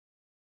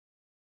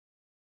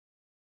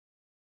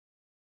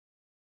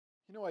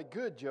You know, a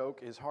good joke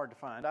is hard to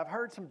find. I've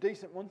heard some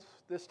decent ones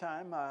this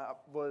time. I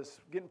was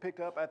getting picked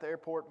up at the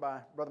airport by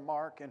Brother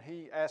Mark, and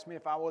he asked me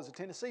if I was a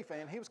Tennessee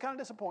fan. He was kind of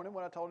disappointed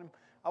when I told him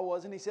I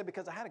wasn't. He said,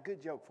 because I had a good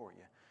joke for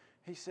you.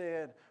 He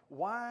said,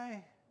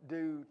 why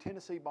do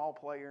Tennessee ball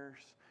players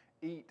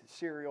eat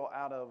cereal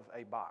out of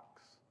a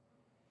box?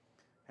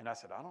 And I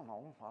said, I don't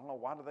know.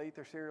 Why do they eat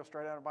their cereal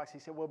straight out of a box? He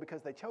said, well,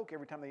 because they choke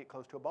every time they get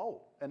close to a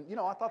bowl. And, you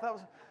know, I thought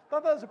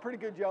that was a pretty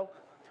good joke.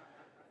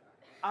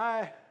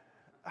 I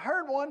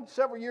heard one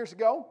several years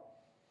ago.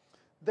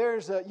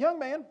 There's a young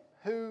man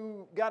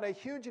who got a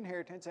huge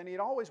inheritance, and he had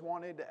always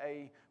wanted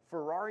a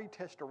Ferrari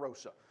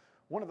Testarossa,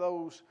 one of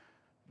those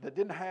that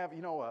didn't have,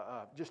 you know,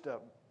 just a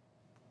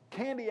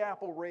candy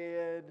apple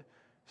red,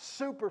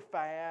 super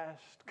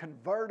fast,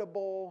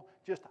 convertible,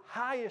 just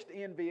highest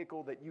end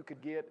vehicle that you could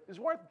get. It was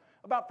worth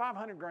about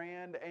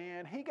 $500,000,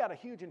 and he got a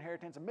huge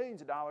inheritance of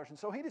millions of dollars, and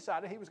so he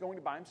decided he was going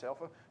to buy himself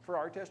a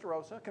Ferrari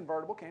Testarossa,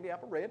 convertible, candy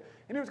apple red,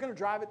 and he was going to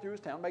drive it through his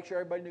town, make sure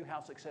everybody knew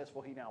how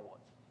successful he now was.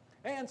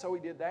 And so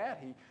he did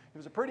that. It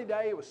was a pretty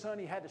day. It was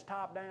sunny. He had his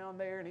top down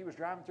there, and he was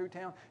driving through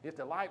town. If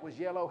the light was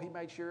yellow, he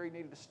made sure he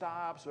needed to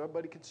stop so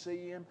everybody could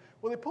see him.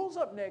 Well, he pulls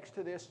up next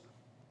to this,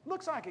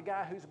 looks like a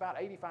guy who's about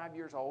 85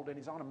 years old, and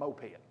he's on a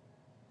moped.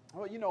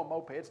 Well, you know, a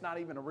moped, it's not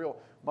even a real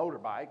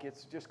motorbike.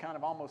 It's just kind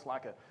of almost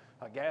like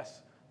a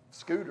gas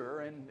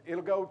scooter, and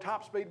it'll go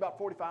top speed about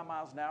 45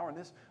 miles an hour, and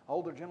this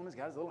older gentleman's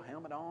got his little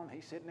helmet on.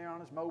 He's sitting there on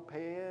his moped,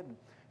 and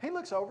he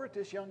looks over at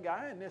this young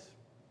guy in this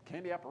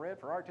candy apple red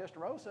Ferrari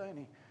Testarossa, and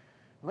he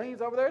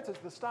leans over there to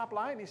the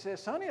stoplight, and he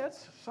says, Sonny,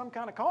 that's some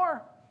kind of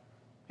car.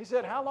 He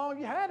said, how long have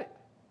you had it?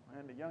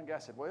 And the young guy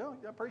said, well,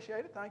 I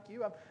appreciate it, thank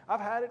you.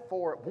 I've had it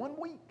for 1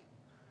 week.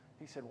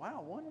 He said,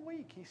 wow, 1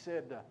 week. He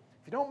said,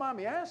 if you don't mind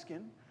me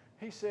asking,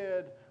 he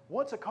said,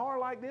 what's a car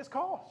like this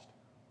cost?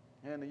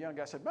 And the young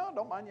guy said, well,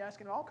 don't mind you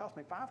asking, it all cost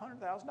me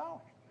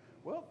 $500,000.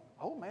 Well,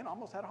 old man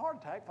almost had a heart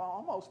attack,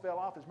 almost fell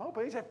off his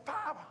moped. He said,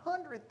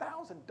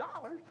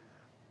 $500,000?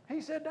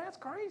 He said, that's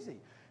crazy.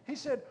 He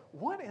said,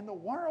 what in the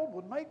world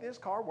would make this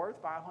car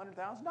worth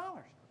 $500,000?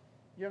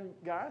 Young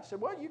guy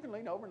said, well, you can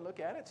lean over and look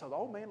at it. So the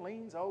old man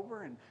leans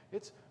over, and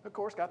it's, of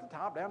course, got the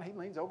top down. He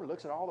leans over,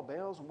 looks at all the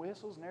bells and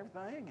whistles and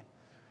everything.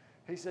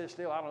 He says,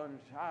 still,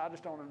 I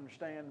just don't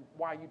understand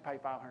why you'd pay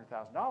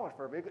 $500,000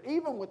 for a vehicle,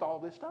 even with all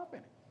this stuff in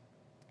it.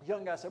 The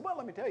young guy said, well,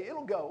 let me tell you,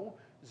 it'll go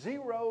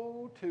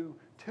 0 to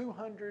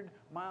 200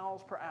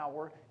 miles per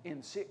hour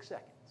in 6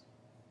 seconds.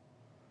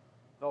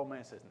 The old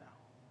man says, no.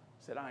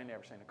 He said, I ain't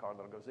never seen a car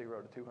that'll go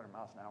 0 to 200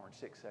 miles an hour in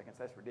 6 seconds.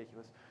 That's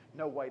ridiculous.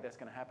 No way that's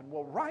going to happen.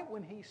 Well, right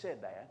when he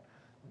said that,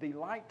 the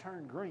light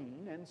turned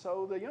green, and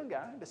so the young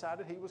guy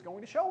decided he was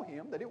going to show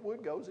him that it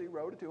would go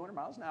 0 to 200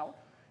 miles an hour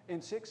in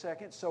 6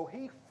 seconds. So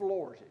he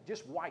floors it,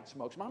 just white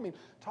smokes him. I mean,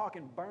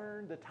 talking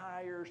burned the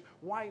tires,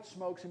 white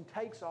smokes him,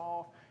 takes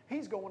off.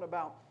 He's going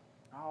about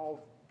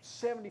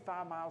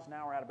 75 miles an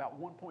hour at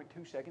about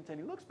 1.2 seconds, and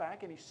he looks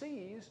back and he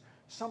sees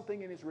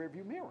something in his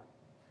rearview mirror.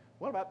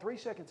 Well, about 3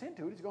 seconds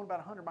into it, he's going about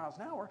 100 miles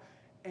an hour,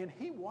 and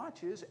he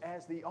watches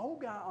as the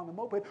old guy on the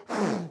moped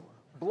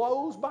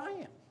blows by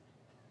him.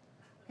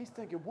 He's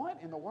thinking, what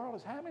in the world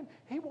is happening?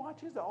 He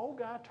watches the old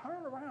guy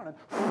turn around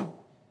and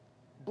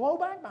blow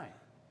back by him.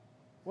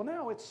 Well,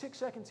 now it's 6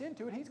 seconds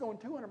into it. He's going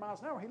 200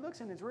 miles an hour. He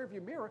looks in his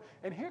rearview mirror,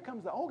 and here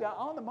comes the old guy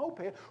on the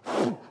moped,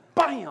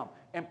 bam,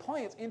 and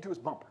plants into his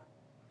bumper.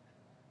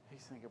 He's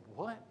thinking,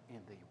 what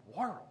in the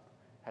world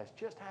has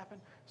just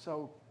happened?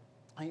 So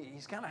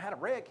he's kind of had a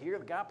wreck here.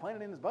 The guy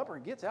planted in his bumper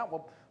and gets out.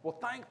 Well,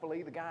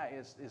 thankfully, the guy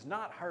is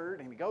not hurt,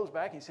 and he goes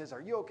back and he says,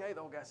 are you okay?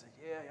 The old guy says,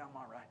 yeah, I'm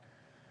all right.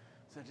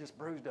 He said, just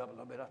bruised up a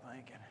little bit, I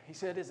think. And he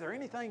said, is there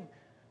anything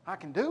I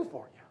can do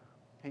for you?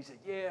 He said,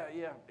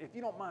 yeah, if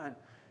you don't mind,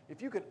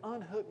 if you could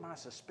unhook my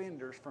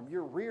suspenders from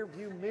your rear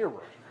view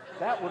mirror,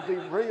 that would be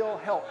real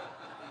helpful.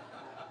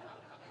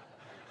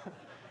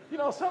 You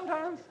know,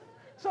 sometimes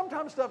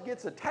stuff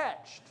gets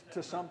attached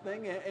to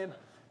something, and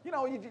you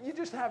know, you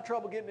just have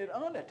trouble getting it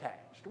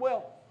unattached.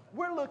 Well,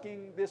 we're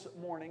looking this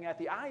morning at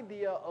the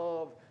idea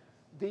of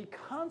the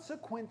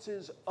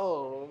consequences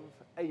of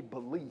a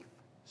belief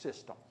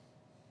system.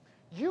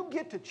 You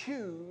get to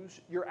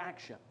choose your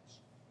actions.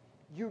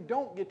 You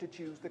don't get to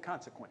choose the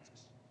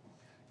consequences.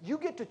 You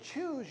get to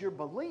choose your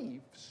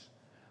beliefs,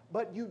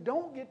 but you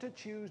don't get to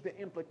choose the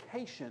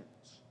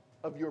implications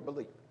of your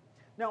belief.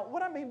 Now,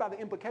 what I mean by the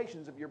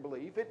implications of your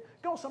belief, it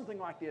goes something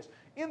like this.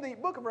 In the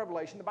book of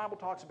Revelation, the Bible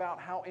talks about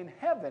how in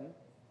heaven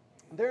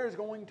there is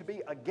going to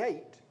be a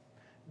gate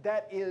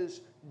that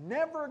is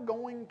never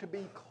going to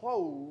be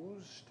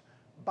closed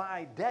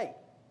by day.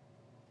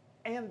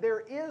 And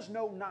there is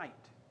no night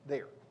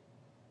there.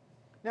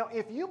 Now,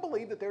 if you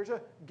believe that there's a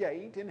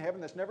gate in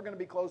heaven that's never going to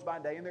be closed by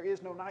day and there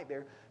is no night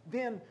there,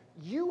 then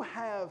you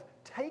have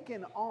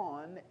taken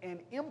on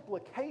an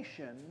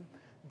implication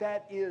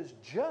that is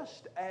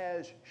just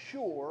as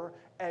sure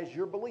as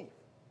your belief.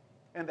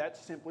 And that's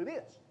simply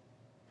this,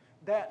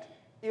 that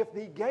if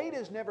the gate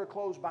is never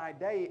closed by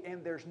day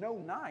and there's no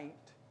night,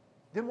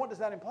 then what does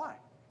that imply?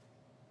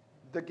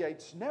 The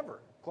gate's never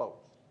closed.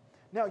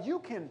 Now you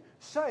can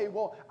say,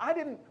 well, I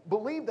didn't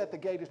believe that the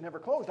gate is never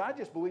closed. I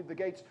just believe the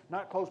gate's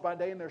not closed by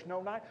day and there's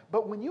no night.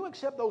 But when you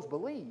accept those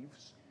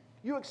beliefs,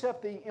 you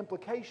accept the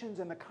implications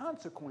and the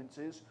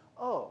consequences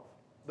of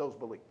those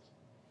beliefs.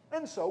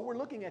 And so we're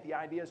looking at the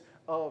ideas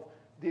of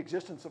the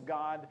existence of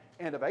God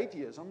and of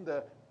atheism,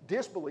 the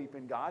disbelief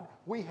in God.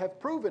 We have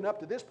proven up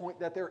to this point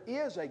that there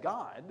is a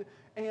God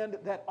and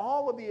that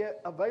all of the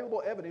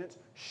available evidence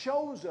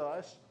shows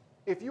us,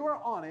 if you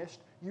are honest,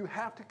 you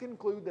have to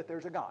conclude that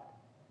there's a God.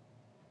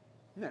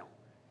 Now,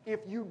 if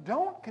you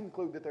don't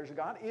conclude that there's a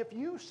God, if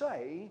you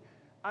say,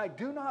 I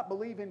do not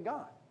believe in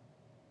God,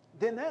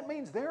 then that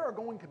means there are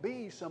going to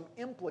be some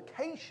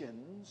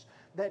implications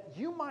that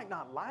you might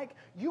not like,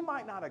 you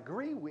might not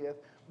agree with,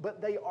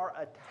 but they are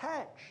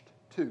attached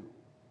to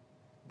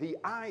the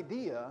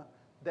idea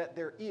that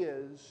there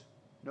is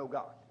no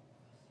God.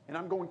 And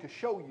I'm going to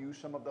show you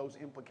some of those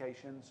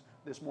implications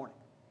this morning.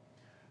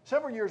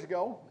 Several years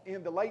ago,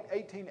 in the late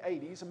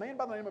 1880s, a man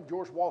by the name of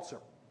George Walzer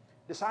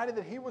decided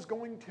that he was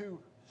going to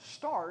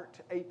start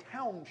a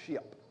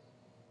township.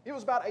 It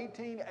was about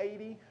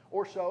 1880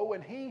 or so,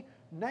 and he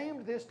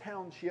named this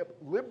township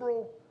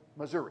Liberal,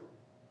 Missouri.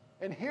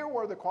 And here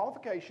were the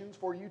qualifications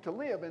for you to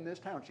live in this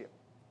township.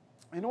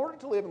 In order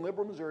to live in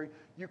Liberal, Missouri,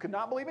 you could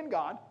not believe in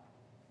God,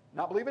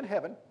 not believe in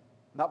heaven,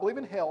 not believe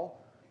in hell,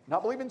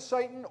 not believe in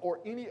Satan or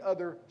any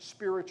other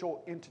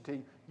spiritual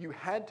entity. You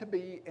had to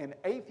be an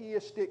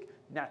atheistic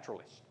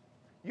naturalist.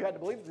 You had to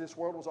believe that this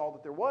world was all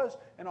that there was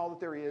and all that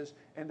there is,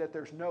 and that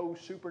there's no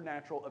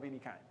supernatural of any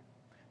kind.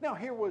 Now,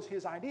 here was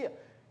his idea.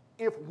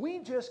 If we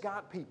just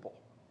got people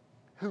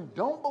who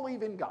don't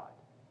believe in God,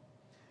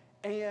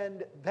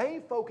 and they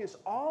focus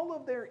all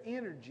of their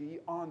energy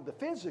on the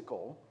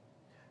physical,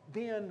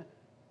 then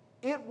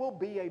it will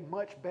be a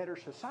much better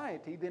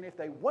society than if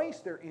they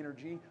waste their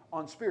energy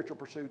on spiritual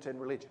pursuits and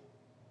religion.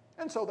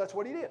 And so that's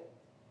what he did.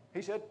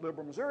 He said,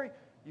 Liberal, Missouri,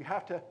 you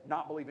have to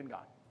not believe in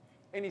God.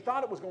 And he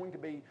thought it was going to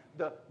be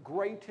the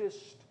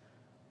greatest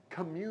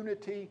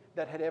community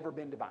that had ever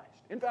been devised.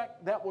 In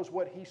fact, that was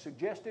what he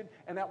suggested,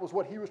 and that was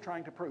what he was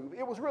trying to prove.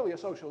 It was really a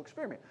social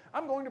experiment.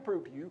 I'm going to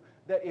prove to you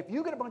that if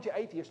you get a bunch of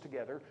atheists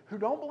together who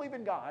don't believe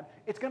in God,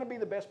 it's going to be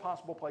the best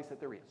possible place that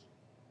there is.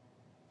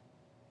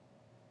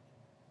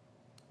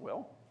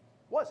 Well,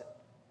 was it?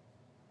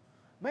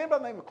 A man by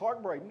the name of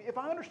Clark Braden, if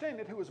I understand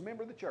it, who was a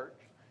member of the church,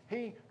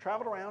 he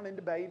traveled around and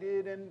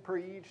debated and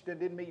preached and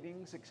did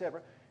meetings,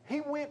 etc. He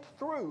went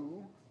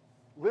through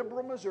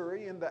Liberal,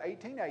 Missouri in the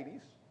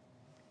 1880s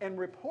and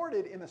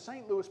reported in the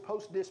St. Louis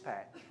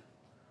Post-Dispatch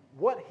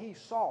what he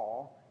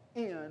saw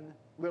in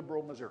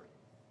Liberal, Missouri.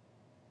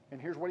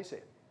 And here's what he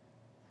said.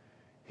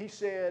 He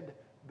said,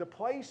 the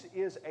place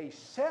is a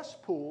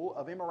cesspool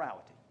of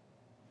immorality.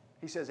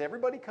 He says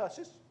everybody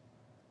cusses,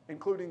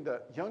 including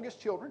the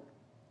youngest children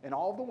and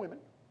all of the women.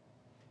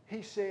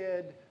 He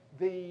said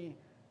the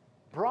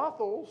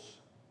brothels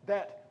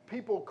that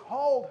people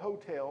called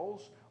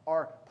hotels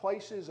are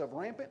places of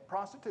rampant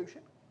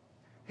prostitution.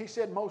 He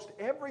said most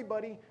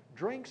everybody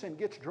drinks and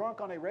gets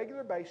drunk on a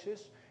regular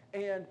basis,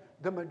 and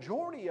the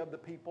majority of the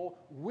people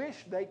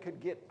wish they could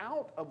get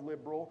out of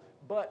Liberal,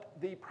 but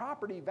the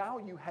property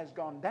value has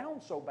gone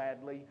down so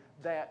badly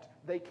that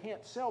they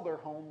can't sell their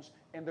homes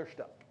and they're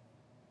stuck.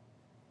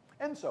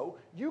 And so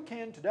you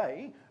can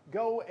today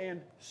go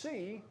and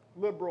see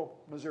Liberal,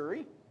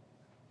 Missouri.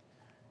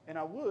 And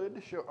I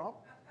would show, oh,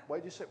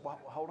 wait just a second,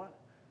 hold on.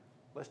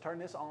 Let's turn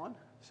this on,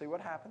 see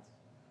what happens.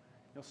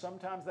 You know,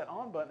 sometimes that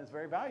on button is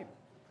very valuable.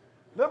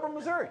 Liberal,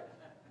 Missouri.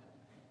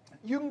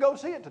 You can go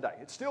see it today.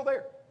 It's still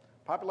there.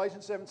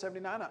 Population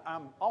 779.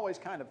 I'm always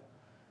kind of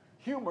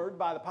humored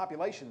by the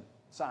population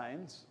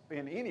signs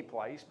in any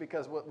place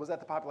because was that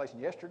the population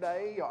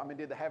yesterday? I mean,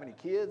 did they have any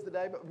kids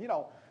today? But, you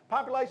know,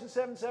 population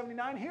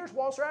 779, here's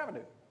Walzer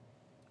Avenue.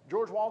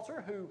 George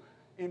Walzer,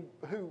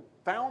 who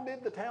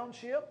founded the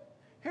township.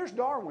 Here's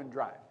Darwin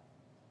Drive,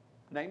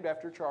 named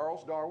after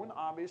Charles Darwin,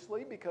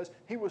 obviously, because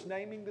he was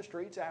naming the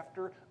streets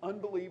after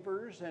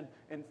unbelievers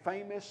and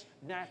famous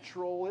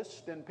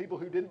naturalists and people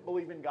who didn't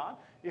believe in God.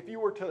 If you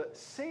were to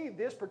see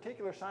this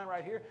particular sign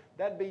right here,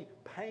 that'd be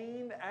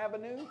Payne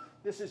Avenue.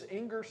 This is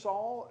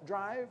Ingersoll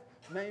Drive,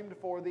 named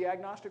for the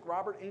agnostic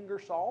Robert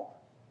Ingersoll.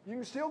 You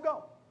can still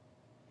go.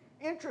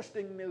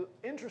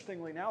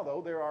 Interestingly now,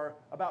 though, there are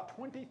about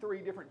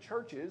 23 different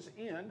churches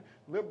in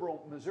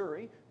Liberal,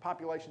 Missouri,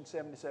 population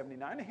 7 to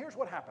 79. And here's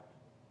what happened.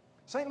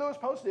 St. Louis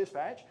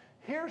Post-Dispatch,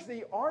 here's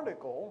the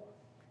article,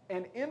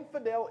 An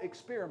Infidel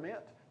Experiment,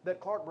 that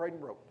Clark Braden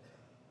wrote.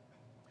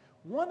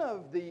 One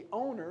of the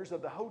owners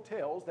of the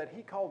hotels that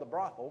he called a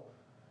brothel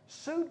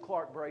sued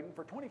Clark Braden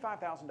for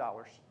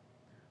 $25,000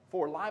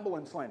 for libel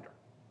and slander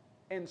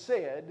and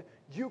said,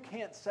 you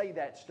can't say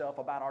that stuff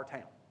about our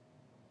town.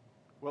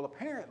 Well,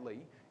 apparently,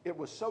 it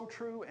was so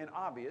true and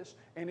obvious,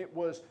 and it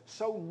was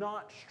so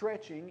not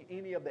stretching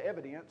any of the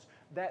evidence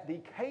that the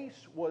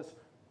case was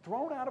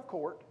thrown out of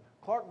court.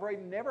 Clark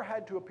Braden never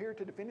had to appear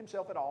to defend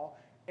himself at all,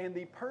 and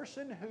the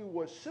person who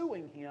was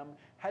suing him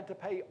had to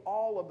pay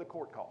all of the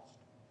court costs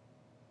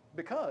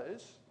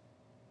because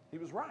he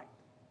was right.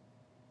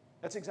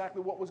 That's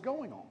exactly what was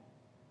going on.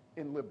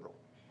 in Liberal,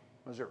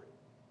 Missouri.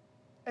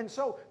 And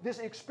so this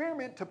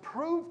experiment to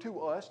prove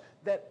to us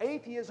that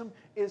atheism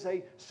is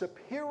a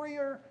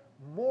superior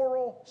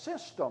moral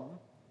system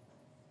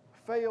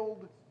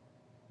failed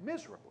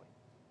miserably.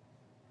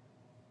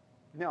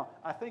 Now,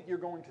 I think you're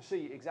going to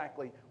see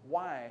exactly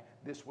why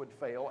this would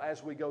fail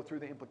as we go through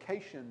the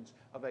implications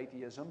of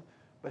atheism.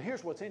 But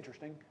here's what's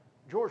interesting.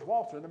 George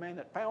Walther, the man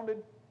that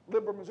founded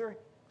Liberal, Missouri,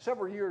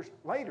 several years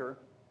later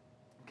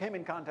came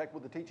in contact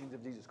with the teachings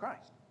of Jesus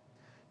Christ.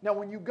 Now,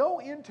 when you go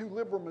into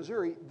Liberal,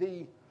 Missouri,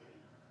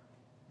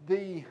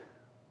 the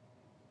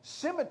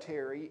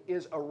cemetery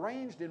is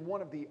arranged in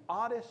one of the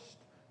oddest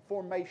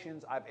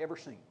formations I've ever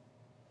seen.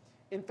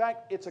 In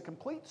fact, it's a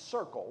complete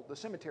circle, the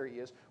cemetery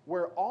is,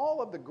 where all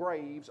of the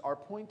graves are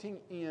pointing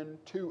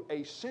into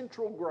a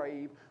central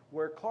grave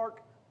where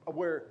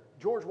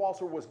George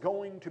Walther was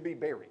going to be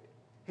buried.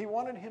 He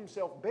wanted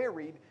himself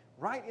buried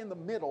right in the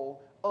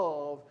middle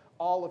of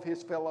all of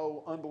his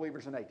fellow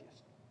unbelievers and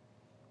atheists.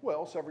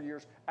 Well, several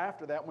years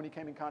after that, when he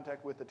came in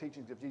contact with the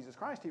teachings of Jesus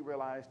Christ, he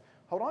realized,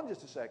 hold on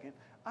just a second,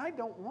 I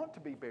don't want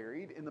to be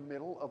buried in the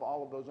middle of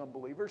all of those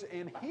unbelievers,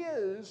 and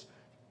his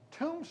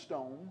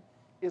tombstone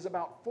is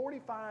about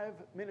 45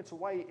 minutes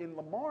away in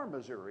Lamar,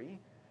 Missouri,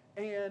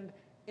 and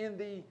in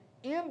the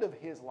end of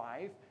his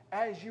life,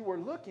 as you were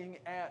looking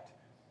at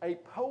a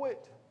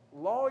poet,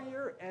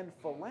 lawyer, and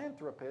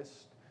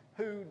philanthropist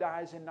who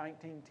dies in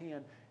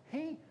 1910,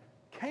 he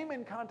came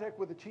in contact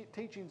with the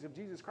teachings of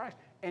Jesus Christ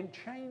and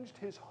changed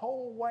his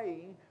whole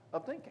way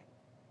of thinking.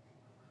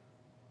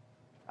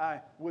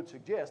 I would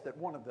suggest that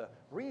one of the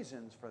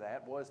reasons for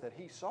that was that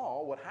he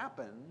saw what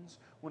happens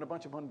when a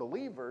bunch of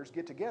unbelievers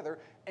get together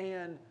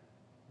and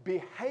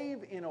behave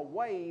in a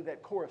way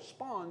that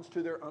corresponds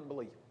to their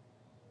unbelief.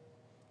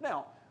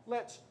 Now,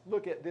 let's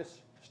look at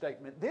this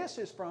statement. This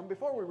is from,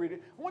 before we read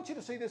it, I want you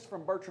to see this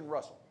from Bertrand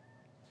Russell.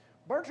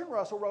 Bertrand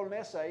Russell wrote an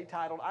essay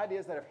titled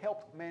Ideas That Have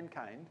Helped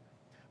Mankind,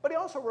 but he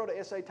also wrote an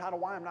essay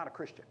titled Why I'm Not a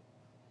Christian.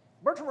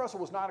 Bertrand Russell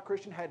was not a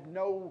Christian, had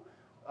no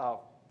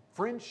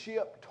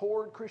friendship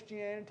toward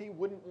Christianity,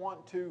 wouldn't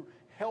want to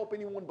help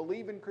anyone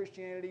believe in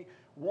Christianity,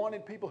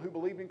 wanted people who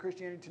believed in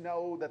Christianity to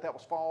know that that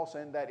was false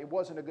and that it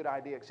wasn't a good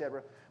idea,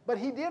 etc. But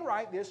he did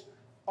write this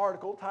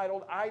article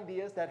titled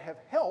Ideas That Have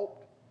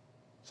Helped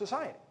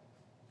Society.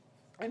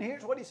 And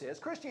here's what he says.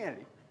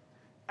 Christianity,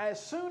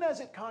 as soon as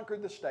it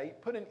conquered the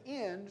state, put an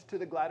end to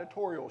the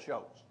gladiatorial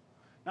shows.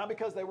 Not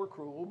because they were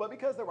cruel, but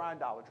because they were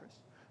idolatrous.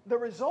 The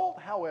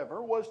result,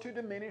 however, was to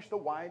diminish the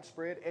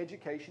widespread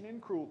education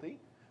and cruelty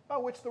by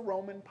which the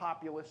Roman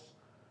populace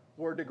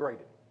were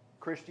degraded.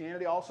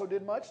 Christianity also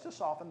did much to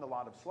soften the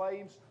lot of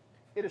slaves.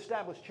 It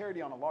established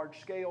charity on a large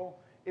scale.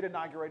 It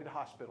inaugurated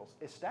hospitals.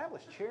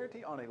 Established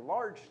charity on a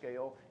large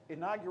scale,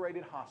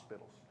 inaugurated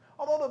hospitals.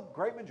 Although the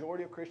great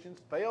majority of Christians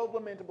failed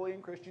lamentably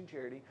in Christian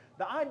charity,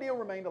 the ideal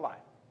remained alive,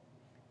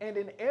 and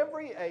in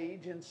every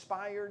age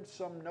inspired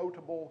some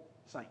notable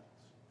saints.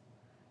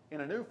 In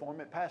a new form,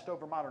 it passed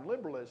over modern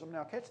liberalism,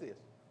 now catch this,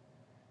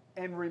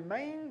 and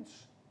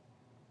remains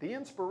the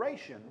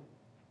inspiration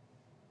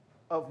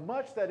of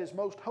much that is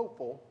most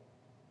hopeful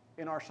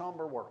in our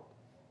somber world.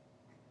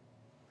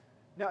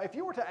 Now, if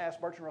you were to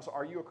ask Bertrand Russell,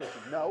 are you a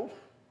Christian? No.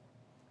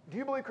 Do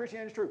you believe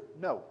Christianity is true?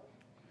 No.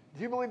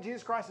 Do you believe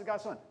Jesus Christ is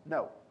God's Son?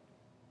 No.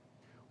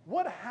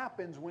 What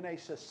happens when a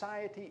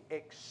society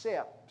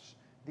accepts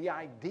the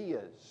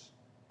ideas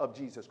of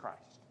Jesus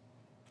Christ?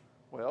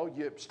 Well,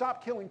 you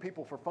stop killing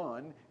people for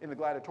fun in the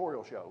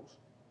gladiatorial shows.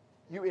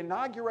 You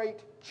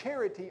inaugurate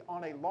charity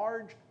on a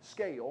large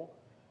scale.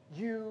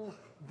 You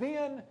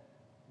then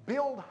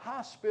build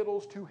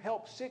hospitals to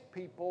help sick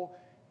people,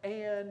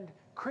 and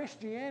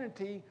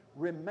Christianity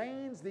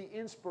remains the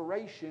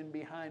inspiration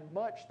behind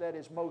much that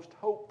is most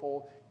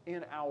hopeful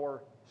in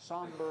our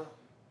somber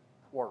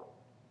world.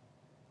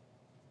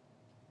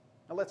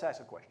 Now let's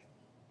ask a question.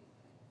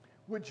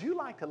 Would you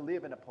like to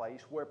live in a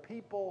place where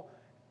people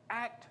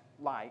act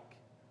like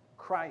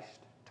Christ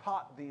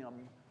taught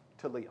them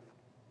to live?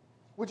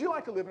 Would you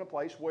like to live in a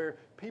place where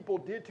people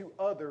did to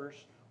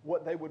others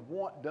what they would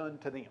want done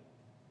to them?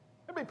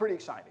 That'd be pretty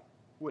exciting,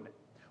 wouldn't it?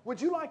 Would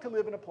you like to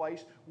live in a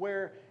place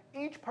where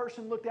each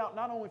person looked out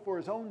not only for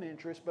his own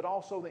interest, but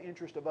also the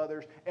interest of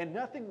others, and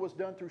nothing was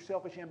done through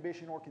selfish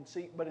ambition or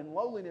conceit, but in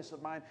lowliness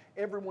of mind,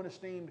 everyone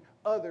esteemed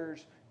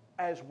others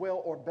as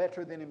well or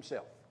better than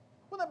himself?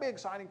 Wouldn't that be an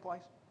exciting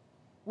place?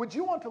 Would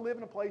you want to live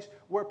in a place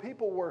where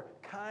people were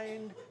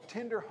kind,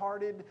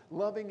 tender-hearted,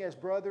 loving as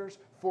brothers,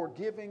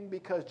 forgiving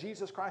because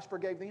Jesus Christ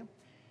forgave them?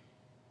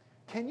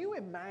 Can you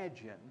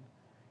imagine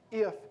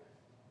if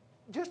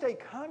just a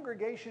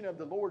congregation of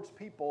the Lord's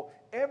people,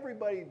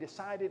 everybody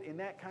decided in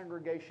that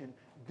congregation,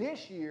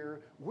 this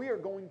year we are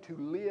going to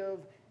live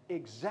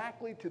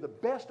exactly to the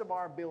best of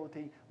our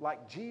ability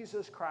like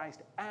Jesus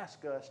Christ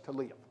asked us to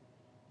live?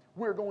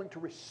 We're going to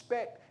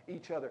respect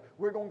each other.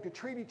 We're going to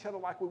treat each other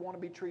like we want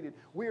to be treated.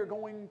 We are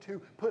going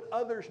to put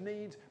others'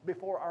 needs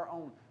before our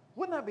own.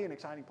 Wouldn't that be an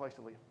exciting place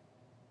to live?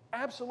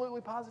 Absolutely,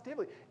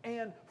 positively.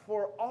 And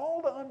for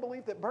all the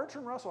unbelief that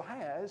Bertrand Russell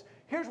has,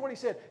 here's what he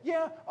said.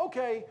 Yeah,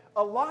 okay,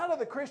 a lot of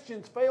the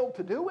Christians failed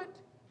to do it,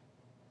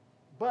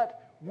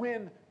 But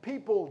when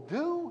people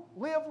do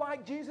live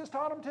like Jesus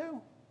taught them to,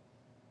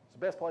 it's the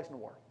best place in the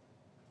world.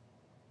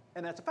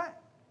 And that's a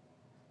fact.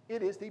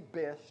 It is the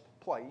best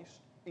place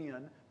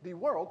in the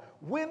world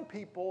when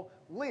people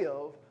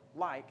live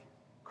like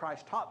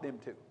Christ taught them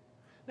to.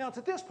 Now, it's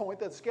at this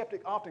point that the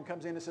skeptic often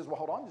comes in and says, well,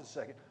 hold on just a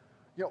second.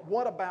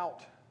 What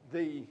about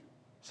the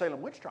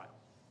Salem witch trials?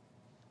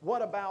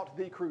 What about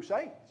the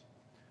Crusades?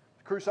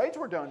 The Crusades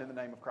were done in the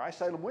name of Christ.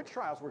 Salem witch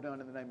trials were done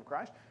in the name of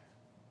Christ.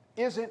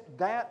 Isn't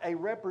that a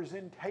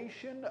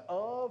representation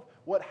of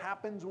what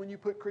happens when you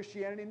put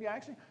Christianity into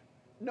action?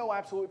 No,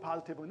 absolutely,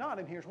 positively not,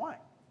 and here's why.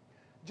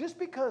 Just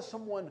because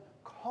someone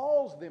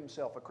calls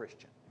themselves a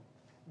Christian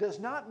does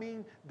not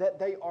mean that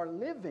they are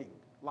living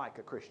like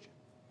a Christian.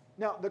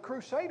 Now, the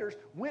Crusaders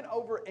went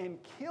over and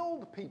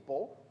killed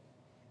people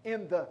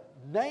in the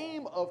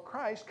name of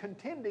Christ,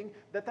 contending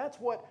that that's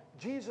what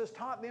Jesus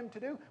taught them to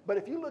do. But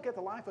if you look at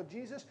the life of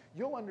Jesus,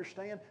 you'll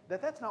understand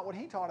that that's not what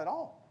he taught at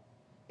all.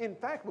 In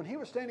fact, when he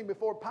was standing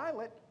before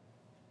Pilate,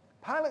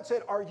 Pilate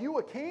said, "Are you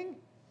a king?"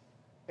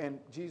 And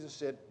Jesus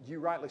said, "You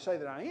rightly say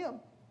that I am."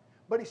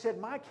 But he said,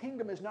 "My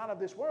kingdom is not of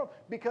this world,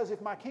 because if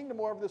my kingdom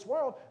were of this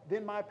world,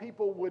 then my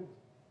people would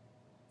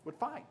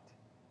fight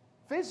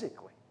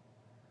physically."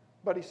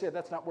 But he said,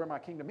 "That's not where my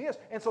kingdom is,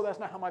 and so that's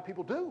not how my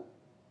people do."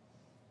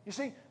 You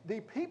see,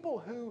 the people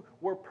who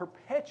were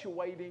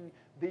perpetuating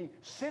the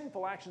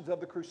sinful actions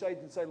of the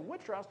Crusades and Salem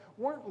witch trials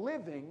weren't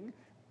living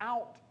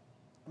out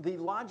the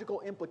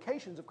logical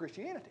implications of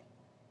Christianity.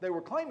 They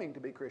were claiming to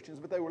be Christians,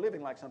 but they were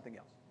living like something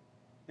else.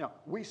 Now,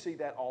 we see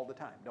that all the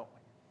time, don't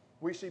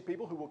we? We see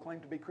people who will claim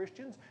to be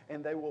Christians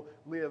and they will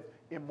live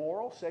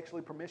immoral,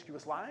 sexually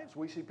promiscuous lives.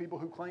 We see people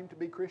who claim to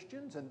be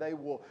Christians and they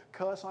will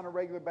cuss on a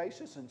regular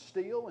basis and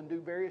steal and do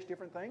various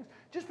different things.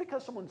 Just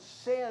because someone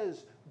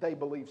says they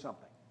believe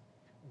something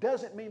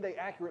doesn't mean they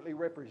accurately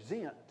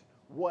represent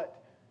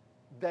what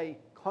they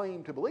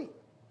claim to believe.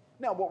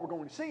 Now, what we're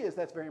going to see is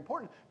that's very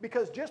important,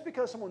 because just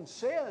because someone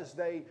says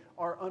they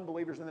are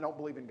unbelievers and they don't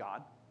believe in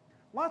God,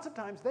 lots of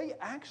times they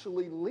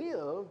actually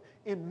live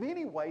in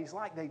many ways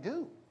like they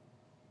do.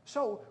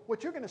 So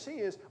what you're going to see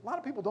is a lot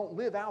of people don't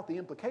live out the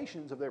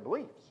implications of their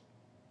beliefs.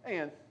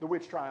 And the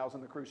witch trials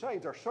and the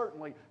Crusades are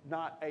certainly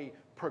not a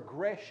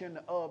progression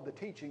of the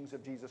teachings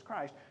of Jesus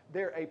Christ.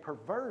 They're a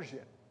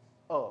perversion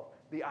of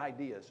the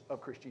ideas of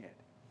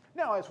Christianity.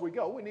 Now, as we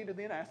go, we need to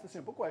then ask the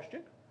simple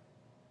question,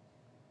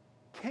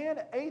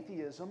 can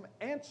atheism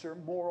answer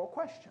moral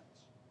questions?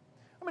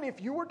 I mean,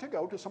 if you were to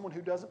go to someone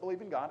who doesn't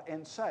believe in God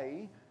and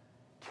say,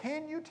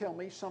 can you tell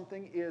me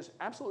something is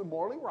absolutely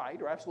morally right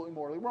or absolutely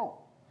morally wrong?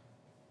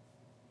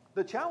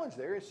 The challenge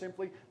there is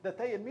simply that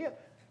they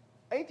admit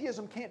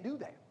atheism can't do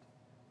that.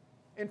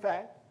 In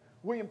fact,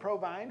 William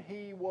Provine,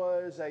 he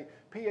was a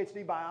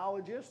PhD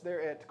biologist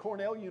there at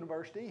Cornell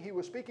University. He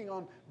was speaking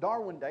on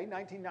Darwin Day,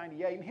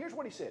 1998, and here's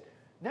what he said.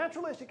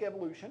 Naturalistic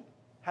evolution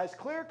has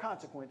clear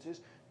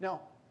consequences.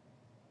 Now,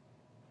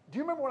 do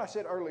you remember what I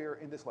said earlier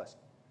in this lesson?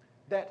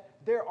 That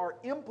there are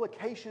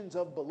implications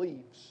of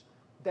beliefs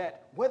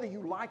that whether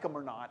you like them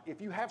or not,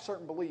 if you have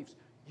certain beliefs,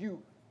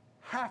 you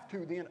have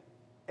to then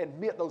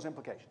admit those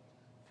implications.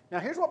 Now,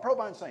 here's what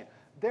Provine's saying.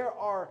 There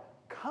are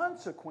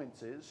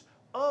consequences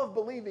of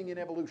believing in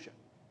evolution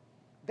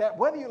that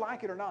whether you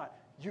like it or not,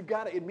 you've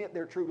got to admit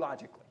they're true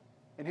logically.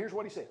 And here's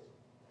what he says.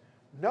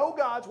 No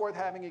gods worth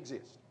having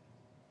exist.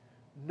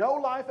 No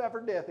life after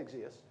death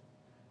exists.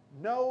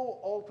 No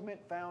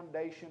ultimate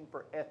foundation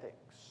for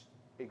ethics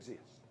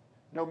exists.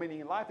 No meaning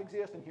in life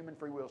exists, and human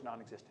free will is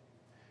non-existent.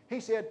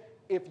 He said,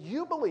 if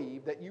you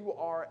believe that you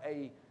are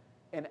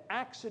an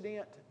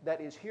accident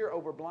that is here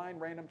over blind,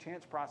 random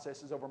chance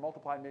processes over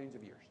multiplied millions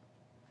of years,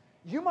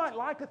 you might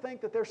like to think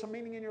that there's some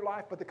meaning in your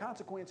life, but the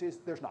consequence is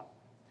there's not.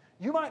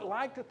 You might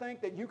like to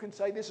think that you can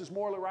say this is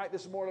morally right,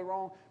 this is morally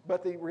wrong,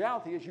 but the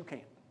reality is you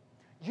can't.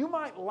 You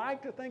might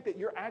like to think that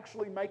you're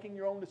actually making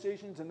your own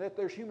decisions and that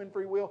there's human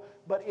free will,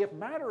 but if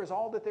matter is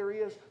all that there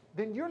is,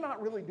 then you're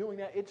not really doing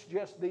that. It's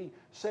just the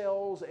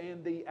cells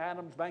and the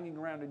atoms banging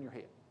around in your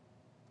head.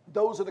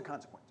 Those are the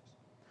consequences.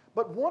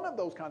 But one of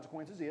those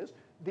consequences is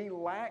the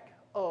lack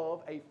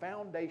of a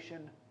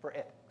foundation for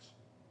ethics.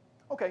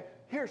 Okay,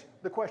 here's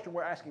the question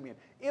we're asking then.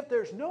 If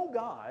there's no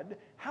God,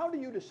 how do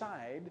you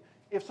decide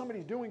if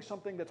somebody's doing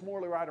something that's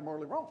morally right or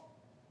morally wrong?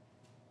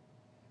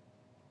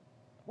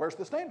 Where's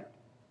the standard?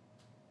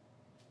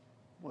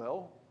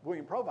 Well,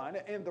 William Provine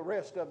and the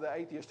rest of the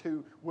atheists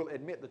who will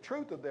admit the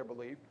truth of their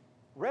belief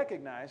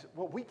recognize,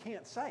 well, we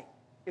can't say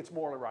it's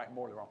morally right and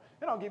morally wrong.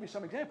 And I'll give you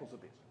some examples of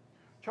this.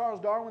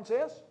 Charles Darwin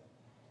says,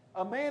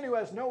 a man who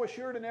has no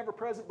assured and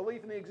ever-present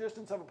belief in the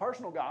existence of a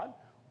personal God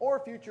or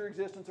future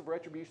existence of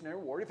retribution and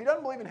reward, if he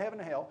doesn't believe in heaven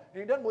and hell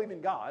and he doesn't believe in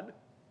God,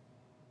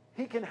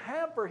 he can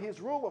have for his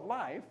rule of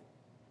life,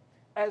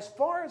 as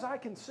far as I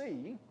can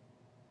see,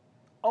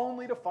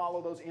 only to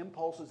follow those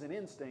impulses and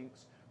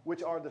instincts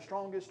which are the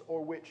strongest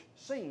or which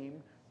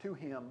seem to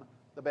him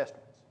the best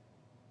ones.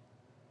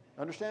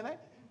 Understand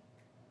that?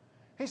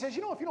 He says,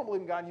 you know, if you don't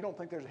believe in God, you don't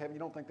think there's a heaven, you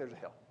don't think there's a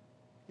hell.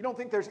 You don't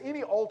think there's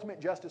any ultimate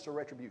justice or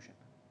retribution.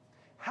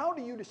 How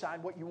do you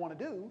decide what you want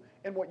to do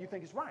and what you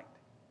think is right?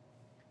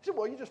 He said,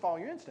 well, you just follow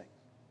your instincts,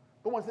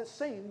 the ones that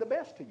seem the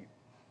best to you.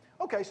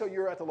 Okay, so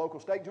you're at the local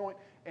steak joint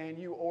and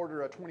you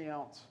order a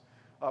 20-ounce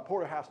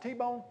porterhouse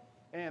T-bone,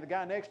 and the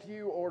guy next to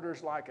you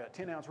orders like a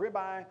 10-ounce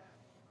ribeye.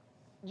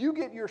 You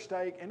get your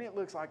steak, and it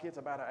looks like it's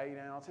about an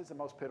 8-ounce. It's the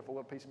most pitiful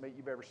little piece of meat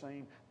you've ever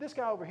seen. This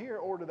guy over here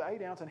ordered the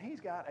 8-ounce, and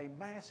he's got a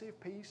massive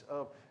piece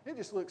of, it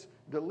just looks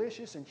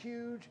delicious and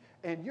huge,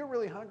 and you're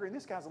really hungry, and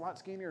this guy's a lot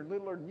skinnier and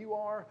littler than you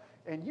are,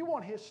 and you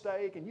want his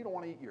steak, and you don't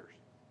want to eat yours.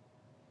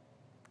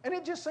 And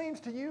it just seems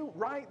to you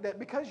right that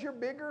because you're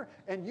bigger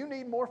and you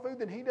need more food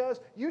than he does,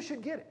 you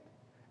should get it.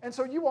 And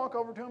so you walk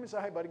over to him and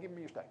say, hey, buddy, give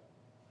me your steak.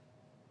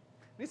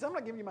 And he said, I'm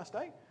not giving you my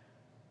steak.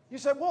 You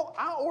said, well,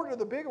 I ordered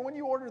the bigger one,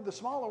 you ordered the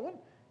smaller one,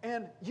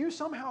 and you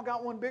somehow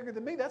got one bigger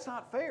than me. That's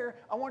not fair.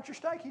 I want your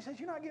steak. He says,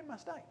 you're not getting my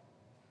steak.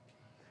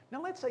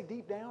 Now, let's say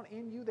deep down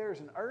in you there's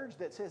an urge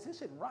that says, this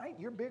isn't right.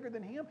 You're bigger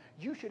than him.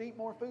 You should eat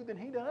more food than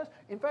he does.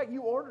 In fact,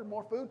 you ordered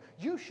more food.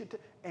 You should,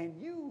 and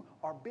you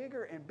are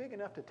bigger and big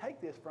enough to take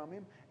this from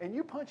him, and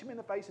you punch him in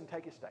the face and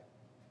take his steak.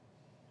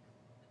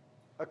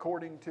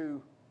 According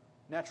to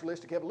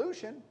naturalistic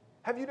evolution,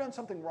 have you done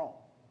something wrong?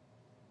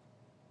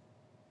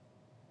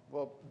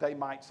 Well, they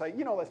might say,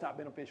 you know, that's not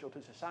beneficial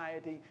to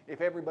society.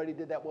 If everybody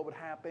did that, what would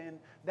happen?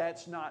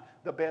 That's not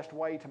the best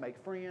way to make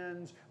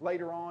friends.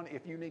 Later on,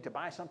 if you need to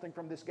buy something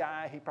from this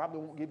guy, he probably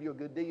won't give you a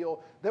good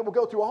deal. They will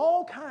go through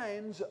all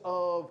kinds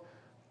of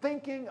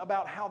thinking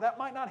about how that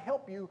might not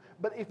help you.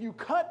 But if you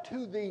cut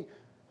to the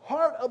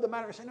heart of the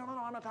matter and say, no,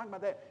 I'm not talking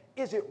about that.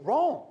 Is it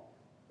wrong?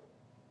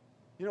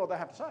 You know what they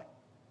have to say?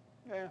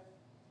 Yeah.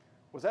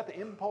 Was that the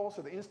impulse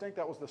or the instinct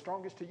that was the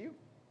strongest to you?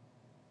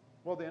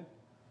 Well then,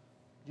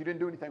 you didn't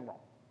do anything wrong.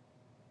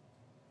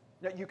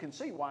 Now, you can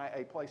see why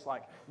a place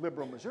like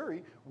Liberal,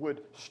 Missouri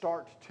would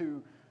start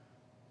to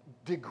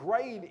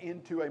degrade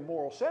into a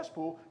moral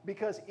cesspool,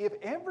 because if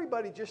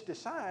everybody just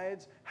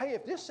decides, hey,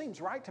 if this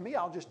seems right to me,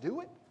 I'll just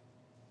do it.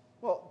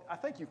 Well, I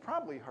think you've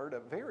probably heard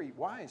a very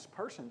wise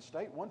person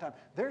state one time,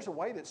 there's a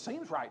way that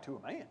seems right to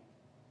a man,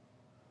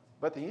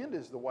 but the end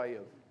is the way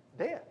of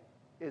death,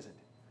 isn't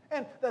it?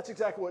 And that's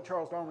exactly what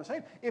Charles Darwin was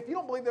saying. If you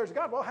don't believe there's a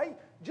God, well, hey,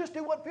 just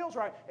do what feels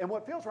right. And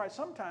what feels right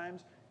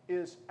sometimes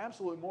is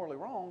absolutely morally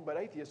wrong, but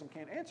atheism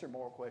can't answer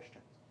moral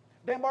questions.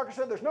 Dan Barker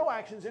said there's no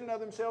actions in and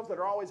of themselves that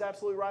are always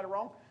absolutely right or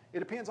wrong. It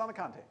depends on the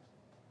context.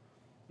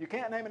 You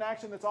can't name an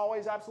action that's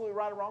always absolutely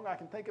right or wrong. I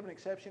can think of an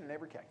exception in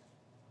every case.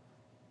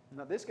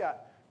 Now, this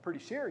got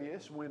pretty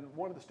serious when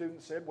one of the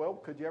students said, well,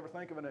 could you ever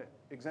think of an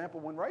example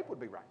when rape would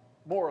be right,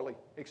 morally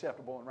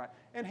acceptable and right?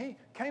 And he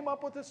came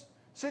up with this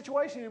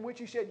situation in which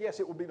he said, yes,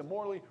 it would be the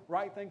morally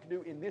right thing to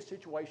do in this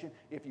situation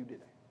if you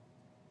did that.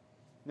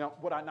 Now,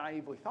 what I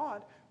naively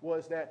thought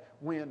was that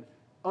when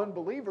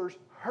unbelievers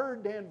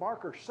heard Dan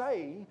Barker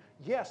say,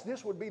 yes,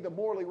 this would be the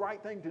morally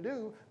right thing to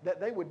do,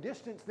 that they would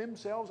distance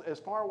themselves as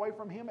far away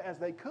from him as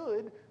they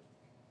could,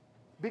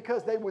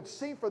 because they would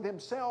see for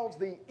themselves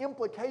the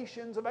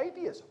implications of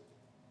atheism.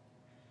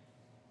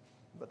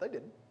 But they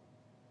didn't,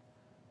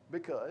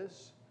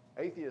 because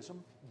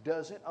atheism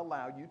doesn't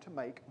allow you to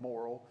make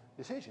moral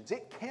decisions.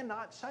 It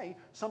cannot say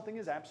something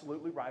is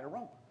absolutely right or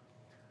wrong.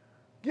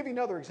 Give you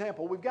another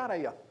example. We've got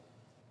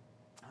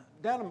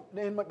down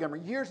in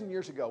Montgomery, years and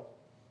years ago,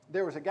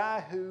 there was a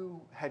guy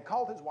who had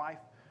called his wife.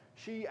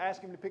 She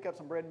asked him to pick up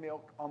some bread and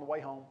milk on the way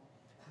home.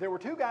 There were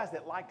two guys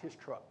that liked his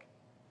truck,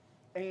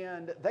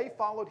 and they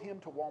followed him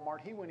to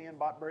Walmart. He went in,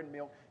 bought bread and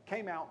milk,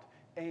 came out,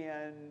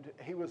 and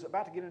he was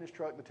about to get in his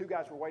truck. The two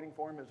guys were waiting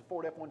for him. It was a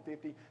Ford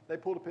F-150. They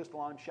pulled a pistol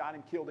on him, shot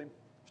him, killed him,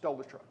 stole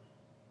his truck.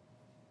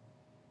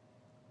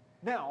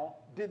 Now,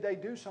 did they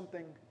do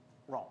something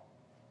wrong?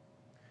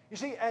 You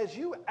see, as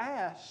you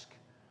ask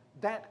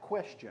that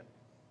question,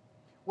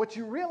 what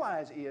you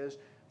realize is,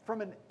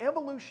 from an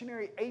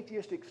evolutionary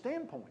atheistic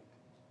standpoint,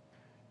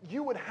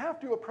 you would have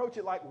to approach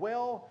it like,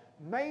 well,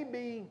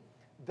 maybe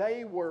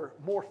they were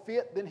more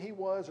fit than he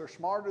was or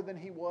smarter than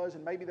he was,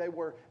 and maybe they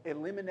were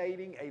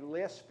eliminating a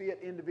less fit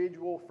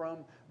individual from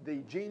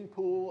the gene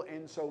pool,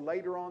 and so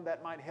later on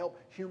that might help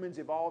humans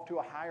evolve to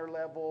a higher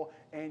level,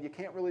 and you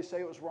can't really say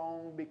it was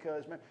wrong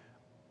because, man,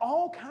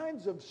 all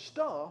kinds of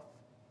stuff.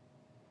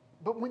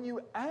 But when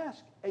you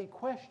ask a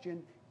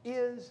question,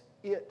 is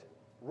it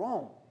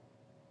wrong?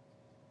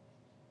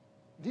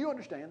 Do you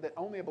understand that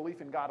only a belief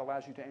in God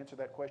allows you to answer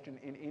that question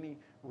in any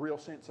real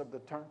sense of the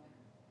term?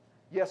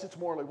 Yes, it's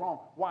morally wrong.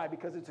 Why?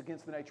 Because it's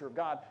against the nature of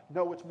God.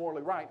 No, it's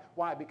morally right.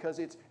 Why? Because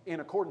it's in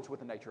accordance with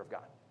the nature of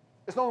God.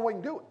 It's the only way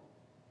you can do it.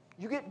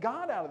 You get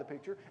God out of the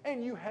picture,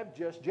 and you have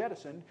just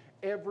jettisoned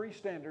every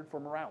standard for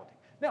morality.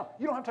 Now,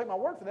 you don't have to take my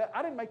word for that.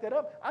 I didn't make that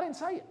up. I didn't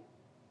say it.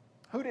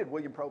 Who did?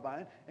 William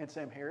Provine and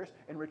Sam Harris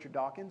and Richard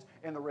Dawkins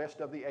and the rest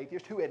of the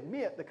atheists who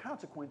admit the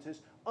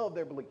consequences of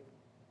their belief.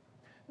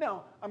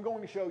 Now, I'm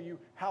going to show you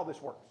how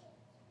this works.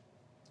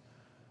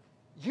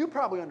 You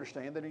probably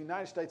understand that in the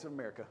United States of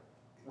America,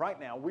 right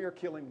now, we are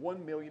killing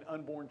 1 million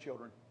unborn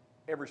children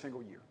every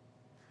single year.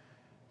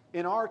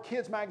 In our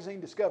kids magazine,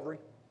 Discovery,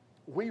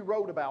 we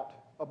wrote about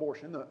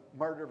abortion, the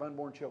murder of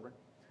unborn children.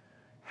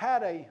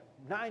 had a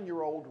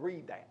 9-year-old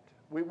read that.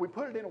 We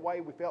put it in a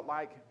way we felt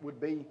like would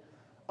be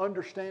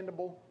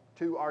understandable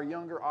to our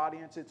younger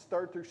audience. It's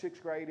 3rd through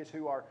 6th grade is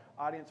who our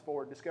audience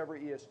for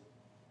Discovery is.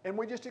 And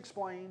we just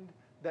explained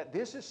that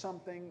this is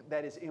something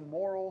that is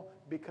immoral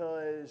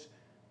because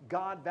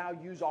God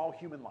values all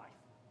human life.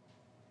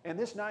 And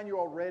this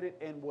 9-year-old read it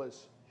and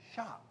was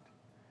shocked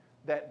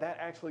that that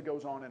actually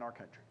goes on in our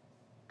country.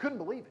 Couldn't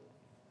believe it.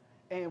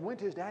 And went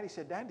to his dad. He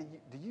said, Dad,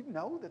 do you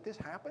know that this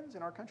happens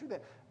in our country?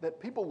 That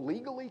people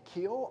legally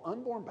kill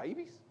unborn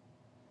babies?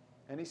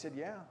 And he said,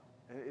 yeah,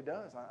 it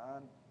does.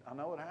 I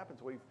know it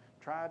happens. We've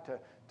tried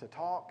to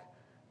talk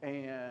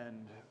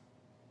and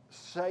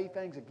say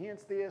things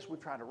against this.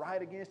 We've tried to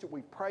write against it.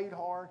 We've prayed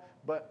hard,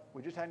 but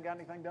we just hadn't got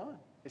anything done.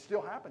 It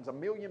still happens. 1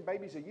 million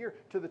babies a year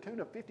to the tune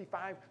of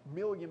 55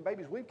 million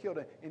babies. We've killed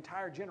an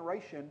entire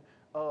generation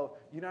of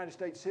United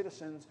States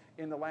citizens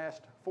in the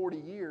last 40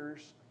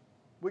 years.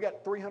 We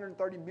got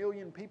 330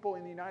 million people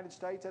in the United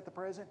States at the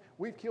present.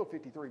 We've killed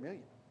 53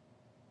 million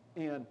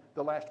in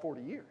the last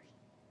 40 years.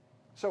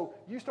 So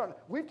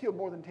we've killed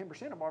more than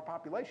 10% of our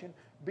population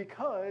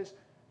because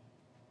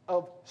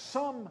of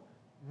some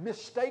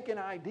mistaken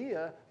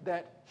idea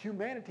that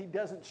humanity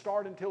doesn't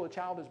start until a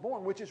child is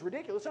born, which is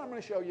ridiculous. And I'm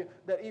going to show you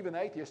that even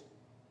atheists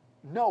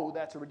know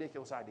that's a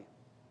ridiculous idea.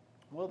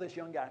 Well, this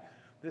young guy,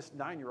 this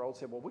 9-year-old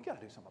said, well, we got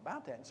to do something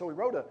about that. And so he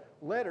wrote a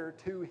letter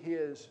to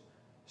his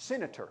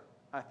senator,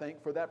 I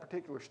think, for that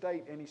particular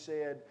state, and he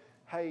said,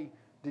 hey,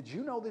 did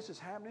you know this is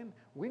happening?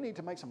 We need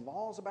to make some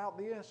laws about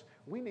this.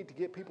 We need to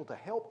get people to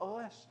help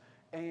us.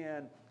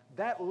 And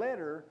that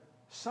letter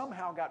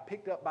somehow got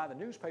picked up by the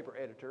newspaper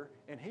editor,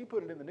 and he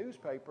put it in the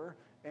newspaper,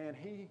 and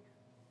he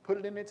put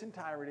it in its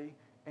entirety,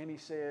 and he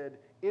said,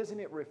 isn't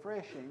it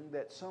refreshing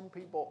that some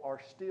people are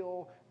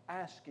still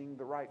asking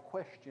the right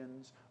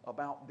questions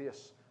about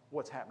this,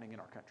 what's happening in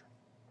our country?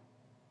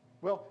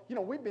 Well, you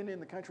know, we've been in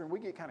the country and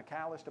we get kind of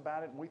calloused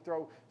about it, and we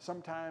throw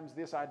sometimes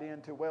this idea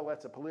into, well,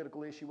 that's a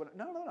political issue.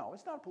 No,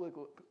 it's not a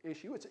political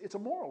issue. It's a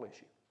moral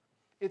issue.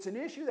 It's an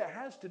issue that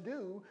has to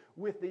do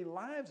with the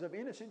lives of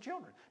innocent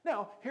children.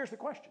 Now, here's the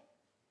question.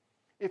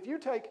 If you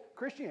take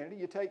Christianity,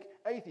 you take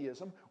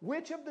atheism,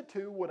 which of the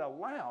two would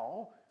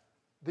allow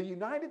the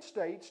United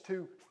States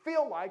to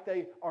feel like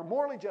they are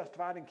morally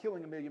justified in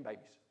killing 1 million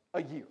babies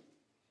a year?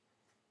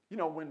 You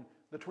know, when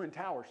the Twin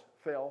Towers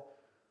fell,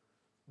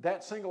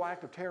 that single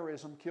act of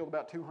terrorism killed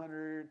about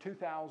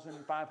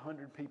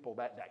 2,500 people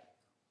that day.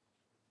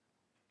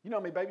 You know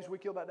how many babies we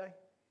killed that day?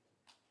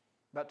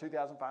 About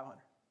 2,500.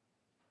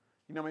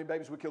 You know how many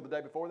babies we killed the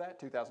day before that?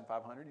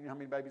 2,500. You know how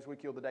many babies we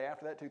killed the day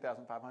after that?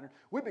 2,500.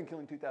 We've been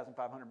killing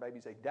 2,500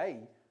 babies a day,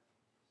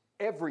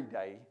 every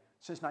day,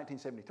 since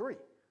 1973,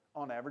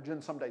 on average,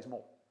 and some days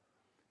more.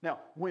 Now,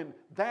 when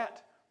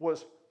that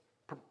was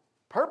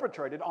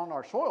perpetrated on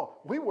our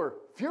soil, we were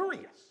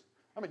furious.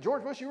 I mean,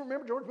 George Bush, you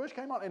remember George Bush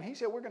came on and he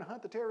said, we're going to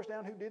hunt the terrorists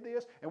down who did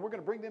this, and we're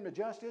going to bring them to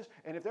justice,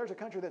 and if there's a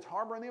country that's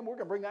harboring them, we're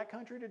going to bring that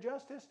country to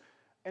justice.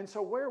 And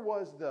so where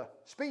was the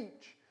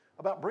speech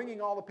about bringing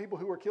all the people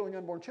who are killing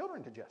unborn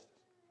children to justice?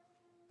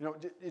 You know,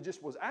 it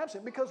just was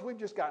absent because we've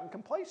just gotten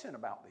complacent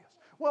about this.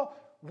 Well,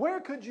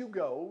 where could you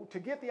go to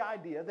get the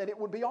idea that it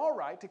would be all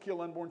right to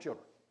kill unborn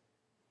children?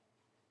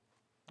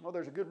 Well,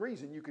 there's a good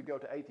reason you could go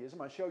to atheism.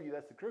 I'll show you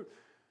that's the truth.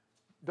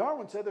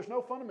 Darwin said there's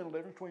no fundamental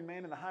difference between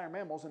man and the higher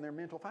mammals in their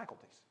mental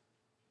faculties.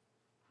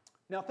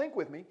 Now think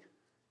with me.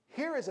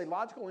 Here is a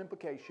logical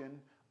implication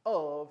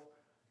of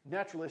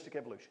naturalistic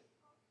evolution.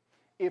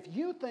 If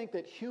you think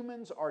that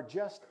humans are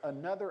just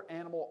another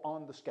animal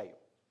on the scale,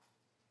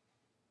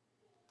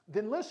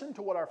 then listen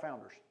to what our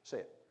founders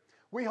said.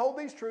 We hold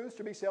these truths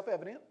to be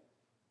self-evident,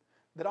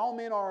 that all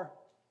men are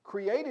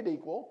created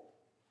equal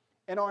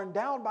and are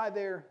endowed by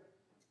their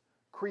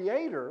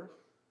Creator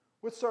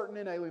with certain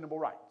inalienable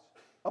rights.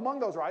 Among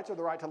those rights are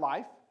the right to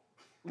life,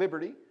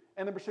 liberty,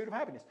 and the pursuit of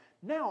happiness.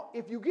 Now,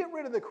 if you get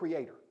rid of the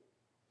Creator,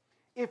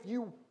 if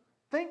you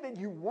think that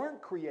you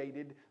weren't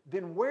created,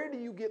 then where do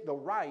you get the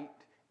right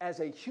as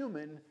a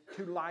human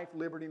to life,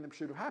 liberty, and the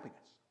pursuit of happiness?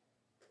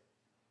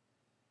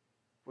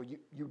 Well,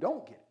 you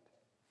don't get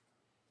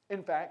it.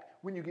 In fact,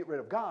 when you get rid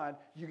of God,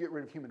 you get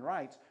rid of human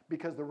rights,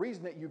 because the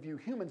reason that you view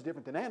humans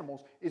different than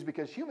animals is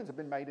because humans have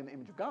been made in the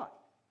image of God.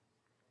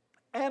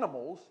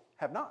 Animals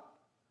have not.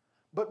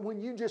 But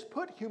when you just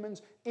put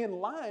humans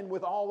in line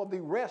with all of the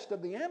rest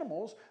of the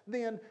animals,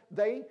 then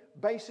they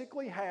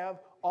basically have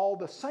all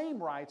the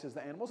same rights as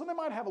the animals, and they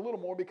might have a little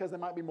more because they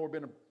might be more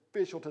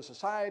beneficial to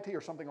society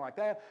or something like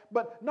that,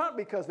 but not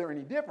because they're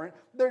any different.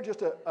 They're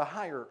just a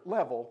higher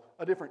level,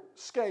 a different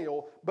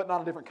scale, but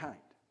not a different kind.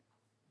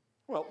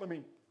 Well, let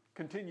me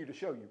continue to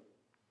show you.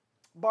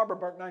 Barbara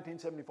Burke,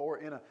 1974,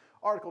 in an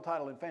article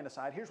titled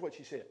Infanticide, here's what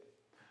she said.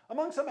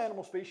 Among some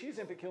animal species,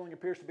 infant killing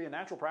appears to be a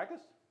natural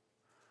practice.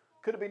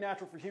 Could it be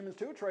natural for humans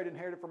too, a trait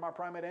inherited from our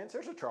primate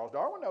ancestors? Charles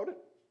Darwin noted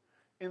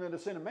in The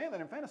Descent of Man that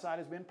infanticide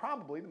has been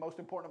probably the most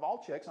important of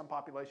all checks on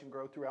population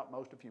growth throughout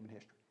most of human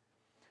history.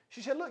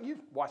 She said, look, you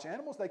watch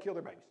animals, they kill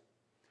their babies.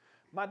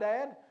 My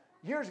dad,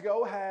 years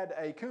ago, had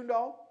a coon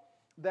dog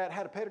that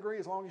had a pedigree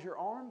as long as your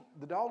arm.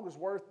 The dog was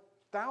worth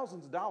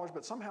thousands of dollars,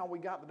 but somehow we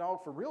got the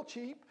dog for real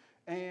cheap,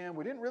 and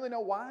we didn't really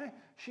know why.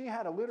 She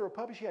had a litter of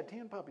puppies. She had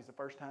 10 puppies the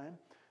first time.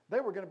 They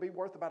were going to be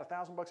worth about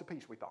 $1,000 a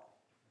piece, we thought.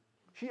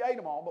 She ate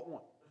them all but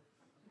one.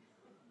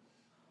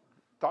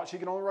 Thought she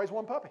could only raise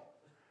one puppy.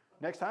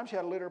 Next time she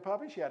had a litter of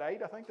puppies. She had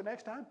 8, I think, the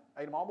next time.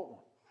 Ate them all but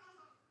one.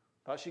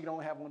 Thought she could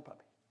only have one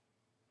puppy.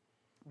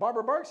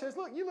 Barbara Burke says,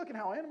 look, you look at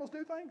how animals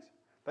do things.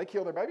 They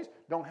kill their babies,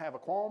 don't have a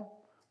qualm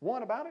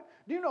one about it.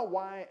 Do you know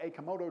why a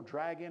Komodo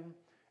dragon,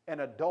 an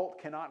adult,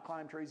 cannot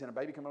climb trees and a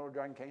baby Komodo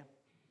dragon can?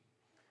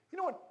 You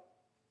know what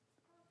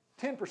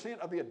 10%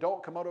 of the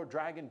adult Komodo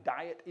dragon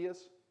diet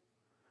is?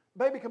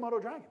 Baby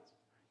Komodo dragons.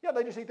 Yeah,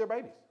 they just eat their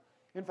babies.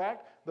 In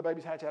fact, the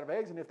babies hatch out of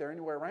eggs, and if they're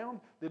anywhere around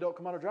the adult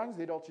Komodo dragons,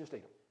 the adults just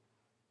eat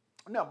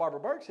them. Now, Barbara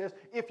Burke says,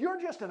 if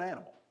you're just an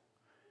animal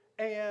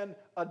and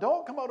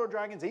adult Komodo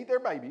dragons eat their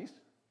babies,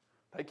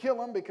 they kill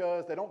them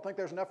because they don't think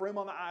there's enough room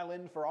on the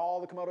island for all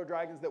the Komodo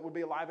dragons that would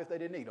be alive if they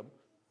didn't eat them,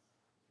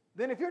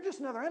 then if you're just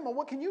another animal,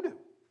 what can you do?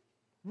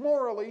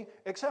 Morally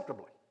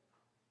acceptably.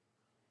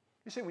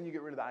 You see, when you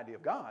get rid of the idea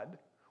of God,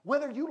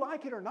 whether you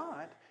like it or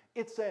not,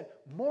 it's a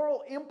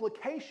moral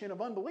implication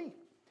of unbelief.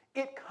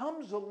 It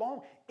comes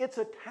along. It's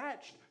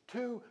attached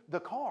to the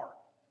car.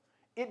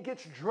 It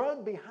gets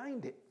drugged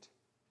behind it.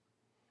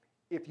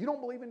 If you don't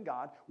believe in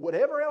God,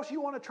 whatever else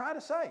you want to try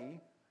to say,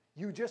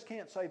 you just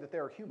can't say that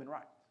there are human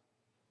rights,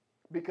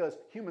 because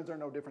humans are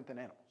no different than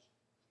animals.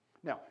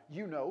 Now,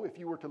 you know, if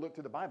you were to look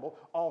through the Bible,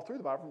 all through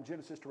the Bible, from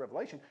Genesis to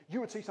Revelation, you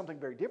would see something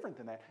very different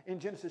than that. In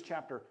Genesis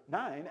chapter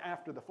 9,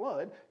 after the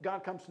flood,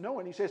 God comes to Noah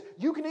and he says,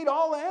 you can eat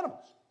all the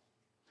animals.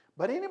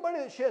 But anybody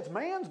that sheds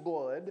man's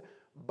blood,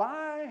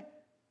 by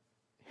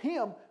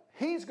him,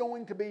 he's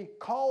going to be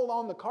called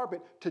on the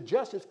carpet to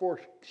justice for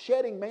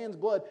shedding man's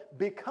blood,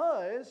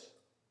 because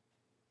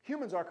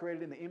humans are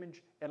created in the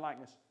image and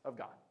likeness of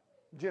God.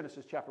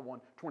 Genesis chapter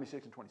 1,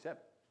 26 and 27.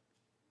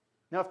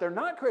 Now, if they're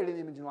not created in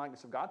the image and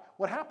likeness of God,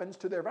 what happens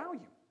to their value?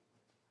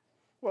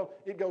 Well,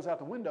 it goes out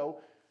the window,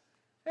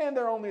 and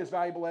they're only as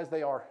valuable as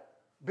they are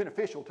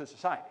beneficial to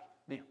society.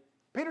 Now,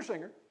 Peter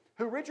Singer,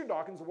 who Richard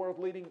Dawkins, the world's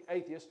leading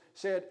atheist,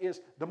 said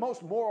is the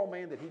most moral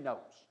man that he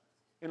knows,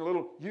 in a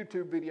little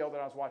YouTube video that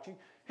I was watching,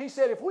 he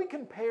said, if we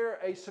compare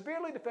a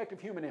severely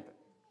defective human infant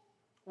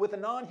with a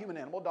non-human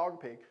animal, dog or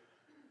pig,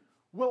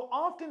 we'll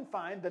often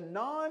find the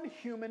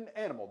non-human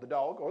animal, the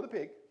dog or the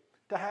pig,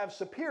 to have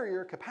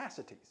superior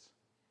capacities.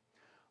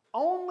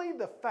 Only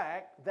the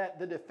fact that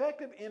the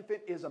defective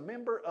infant is a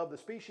member of the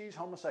species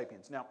Homo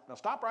sapiens. Now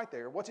stop right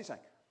there. What's he saying?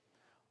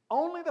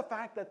 Only the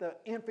fact that the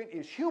infant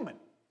is human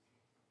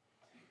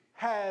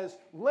has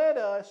led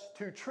us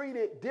to treat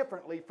it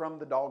differently from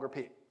the dog or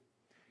pig.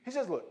 He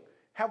says, look,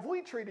 have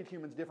we treated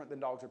humans different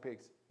than dogs or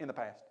pigs in the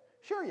past?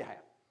 Sure you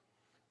have.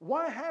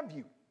 Why have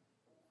you?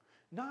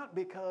 Not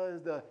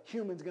because the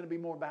human's going to be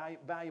more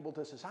valuable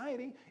to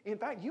society. In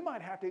fact, you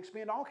might have to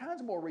expend all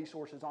kinds of more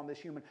resources on this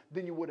human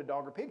than you would a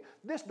dog or pig.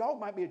 This dog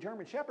might be a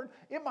German Shepherd.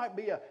 It might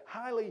be a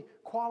highly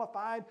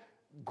qualified,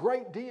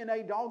 great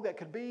DNA dog that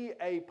could be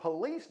a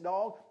police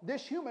dog.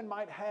 This human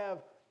might have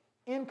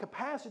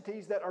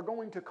incapacities that are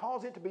going to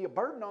cause it to be a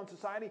burden on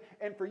society.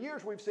 And for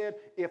years we've said,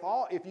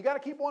 if you got to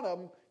keep one of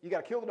them, you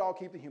got to kill the dog,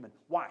 keep the human.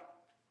 Why?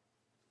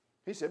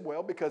 He said,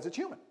 well, because it's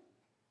human.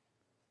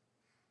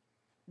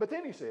 But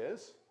then he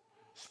says,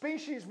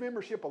 species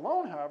membership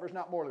alone, however, is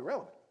not morally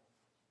relevant.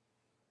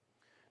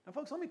 Now,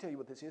 folks, let me tell you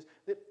what this is.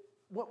 That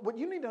what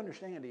you need to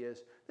understand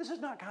is, this is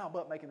not Kyle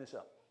Butt making this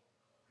up.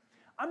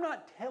 I'm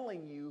not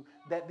telling you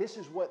that this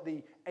is what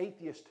the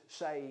atheists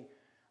say.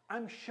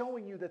 I'm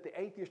showing you that the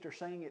atheists are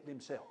saying it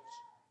themselves.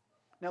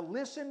 Now,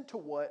 listen to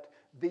what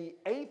the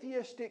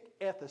atheistic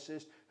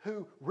ethicist,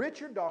 who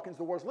Richard Dawkins,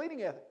 the world's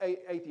leading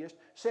atheist,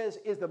 says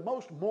is the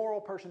most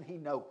moral person he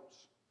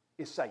knows,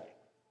 is saying.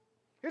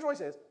 Here's what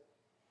he says.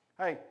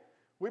 Hey,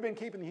 we've been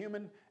keeping the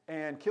human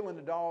and killing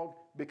the dog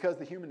because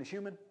the human is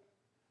human,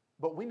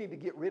 but we need to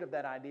get rid of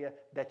that idea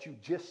that you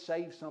just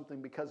saved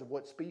something because of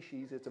what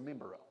species it's a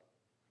member of.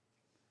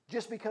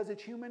 Just because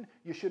it's human,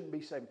 you shouldn't be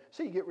saving.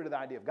 So you get rid of the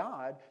idea of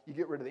God, you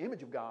get rid of the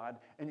image of God,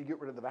 and you get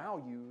rid of the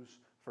values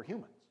for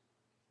humans.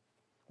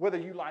 Whether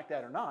you like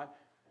that or not,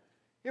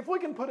 if we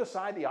can put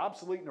aside the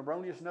obsolete and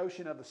erroneous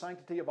notion of the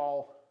sanctity of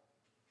all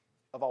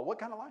what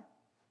kind of life?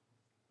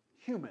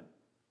 Human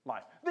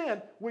life.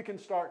 Then we can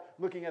start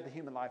looking at the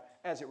human life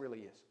as it really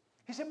is.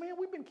 He said, man,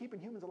 we've been keeping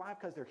humans alive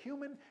because they're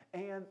human,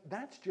 and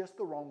that's just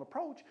the wrong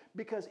approach,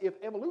 because if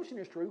evolution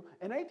is true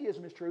and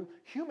atheism is true,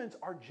 humans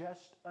are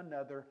just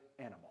another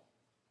animal.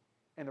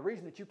 And the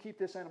reason that you keep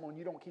this animal and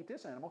you don't keep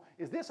this animal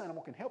is this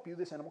animal can help you,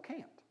 this animal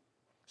can't.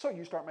 So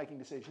you start making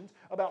decisions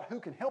about who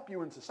can help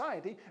you in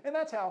society, and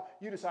that's how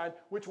you decide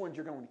which ones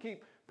you're going to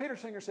keep. Peter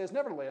Singer says,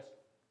 nevertheless,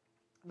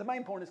 the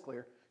main point is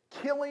clear.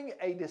 Killing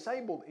a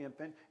disabled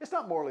infant, it's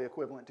not morally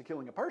equivalent to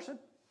killing a person.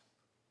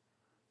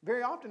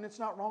 Very often it's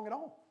not wrong at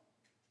all.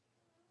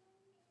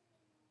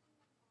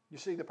 You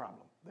see the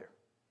problem there.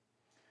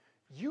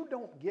 You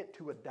don't get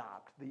to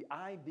adopt the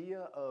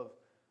idea of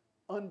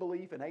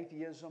unbelief and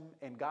atheism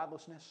and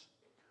godlessness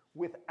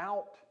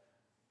without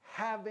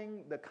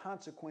having the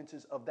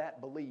consequences of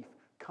that belief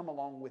come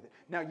along with it.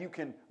 Now, you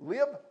can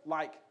live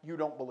like you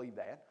don't believe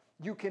that.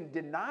 You can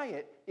deny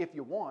it if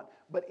you want,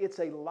 but it's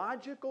a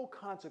logical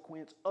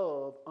consequence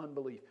of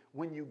unbelief.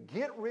 When you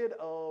get rid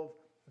of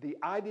the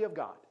idea of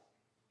God,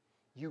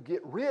 you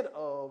get rid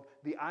of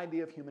the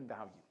idea of human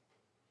value.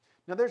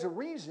 Now, there's a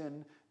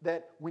reason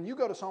that when you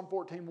go to Psalm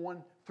 14,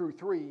 1 through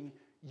 3,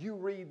 you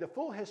read, "The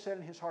fool has said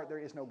in his heart, there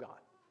is no God."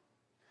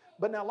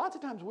 But now, lots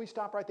of times we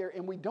stop right there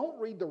and we don't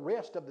read the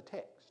rest of the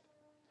text.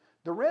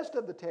 The rest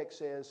of the text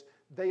says,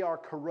 "They are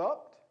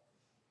corrupt,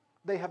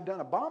 they have done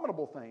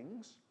abominable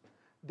things,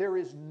 there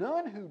is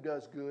none who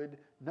does good,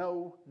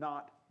 no,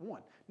 not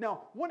one."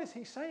 Now, what is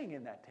he saying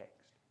in that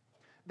text?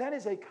 That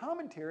is a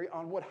commentary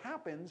on what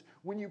happens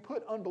when you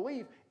put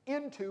unbelief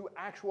into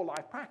actual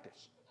life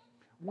practice.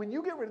 When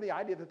you get rid of the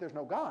idea that there's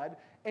no God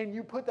and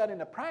you put that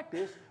into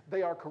practice,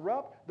 they are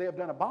corrupt, they have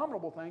done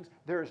abominable things,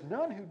 there is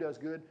none who does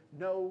good,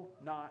 no,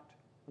 not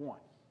one.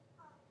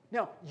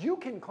 Now, you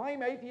can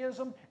claim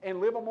atheism and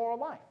live a moral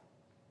life.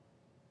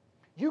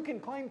 You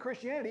can claim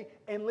Christianity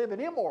and live an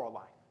immoral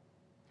life.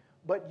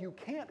 But you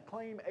can't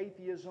claim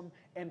atheism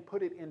and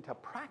put it into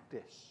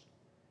practice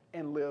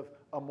and live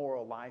a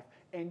moral life.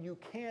 And you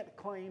can't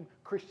claim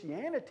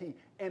Christianity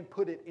and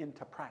put it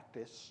into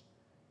practice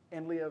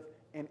and live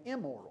an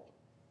immoral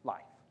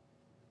life.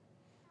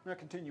 Now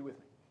continue with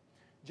me.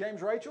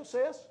 James Rachel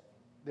says,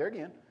 there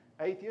again,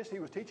 atheist. He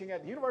was teaching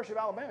at the University of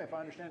Alabama, if I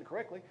understand it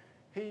correctly.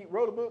 He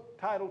wrote a book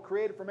titled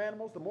Created from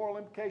Animals, The Moral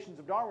Implications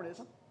of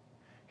Darwinism.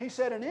 He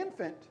said an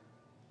infant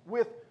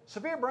with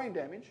severe brain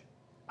damage,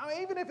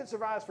 even if it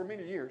survives for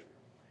many years,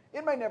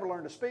 it may never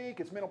learn to speak,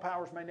 its mental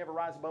powers may never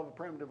rise above a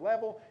primitive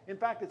level. In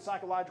fact, its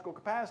psychological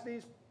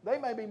capacities, they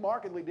may be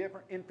markedly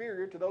different,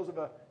 inferior to those of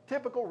a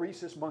typical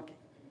rhesus monkey.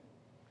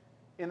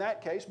 In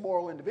that case,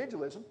 moral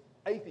individualism,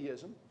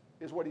 atheism,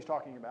 is what he's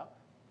talking about,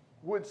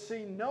 would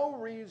see no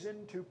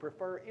reason to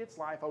prefer its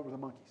life over the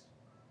monkey's.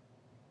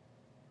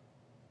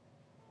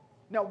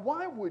 Now,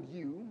 why would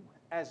you,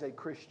 as a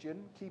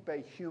Christian, keep a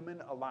human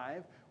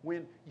alive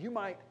when you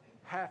might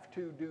have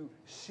to do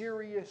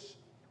serious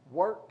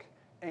work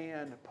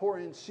and pour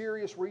in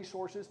serious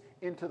resources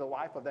into the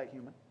life of that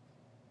human?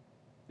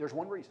 There's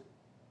one reason.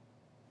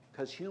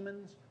 Because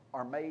humans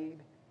are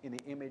made in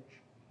the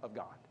image of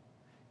God.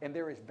 And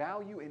there is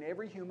value in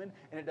every human,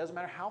 and it doesn't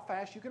matter how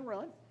fast you can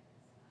run.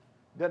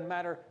 Doesn't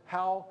matter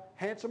how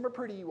handsome or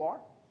pretty you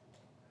are.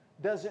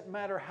 Doesn't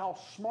matter how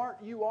smart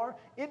you are.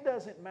 It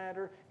doesn't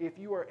matter if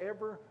you are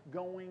ever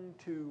going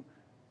to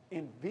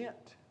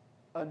invent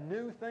a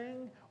new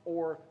thing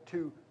or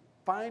to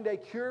find a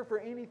cure for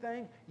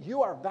anything.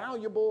 You are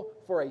valuable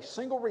for a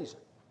single reason.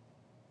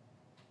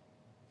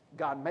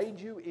 God made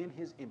you in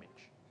His image.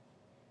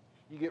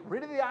 You get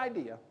rid of the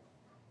idea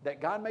that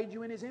God made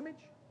you in His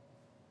image,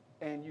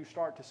 and you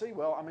start to see,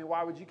 well,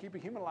 why would you keep a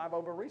human alive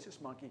over a rhesus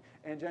monkey?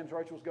 And James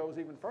Rachel goes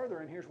even further,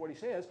 and here's what he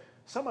says.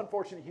 Some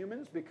unfortunate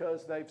humans,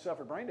 because they've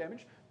suffered brain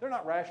damage, they're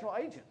not rational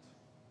agents.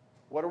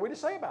 What are we to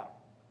say about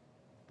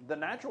them? The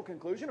natural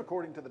conclusion,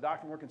 according to the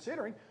doctrine we're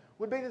considering,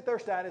 would be that their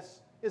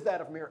status is that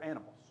of mere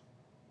animals.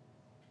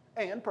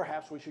 And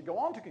perhaps we should go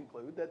on to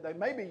conclude that they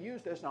may be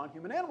used as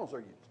non-human animals are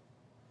used,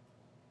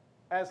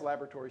 as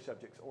laboratory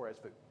subjects or as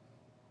food.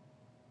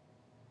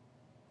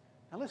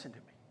 Now listen to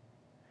me.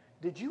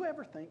 Did you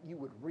ever think you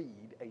would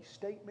read a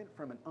statement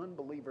from an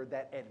unbeliever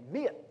that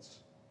admits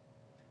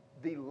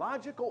the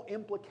logical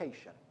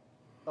implication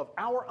of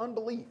our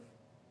unbelief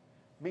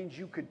means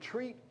you could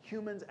treat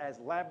humans as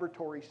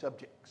laboratory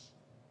subjects?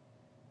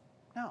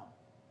 No.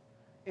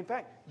 In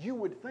fact, you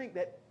would think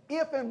that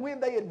if and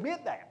when they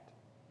admit that,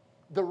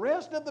 the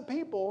rest of the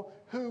people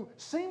who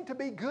seem to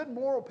be good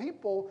moral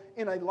people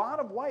in a lot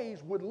of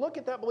ways would look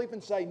at that belief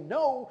and say,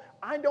 no,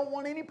 I don't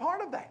want any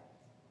part of that.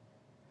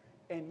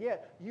 And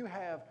yet you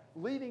have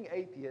leading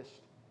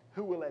atheists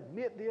who will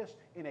admit this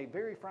in a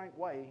very frank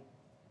way,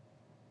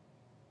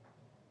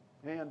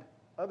 and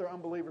other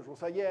unbelievers will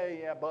say,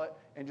 yeah, but,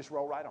 and just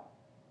roll right on.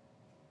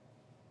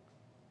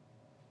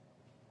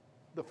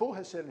 The fool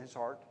has said in his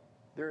heart,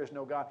 there is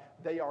no God.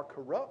 They are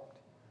corrupt.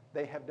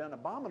 They have done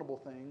abominable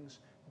things.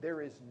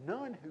 There is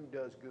none who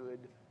does good,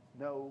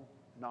 no,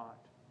 not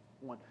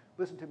one.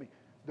 Listen to me.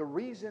 The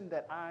reason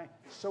that I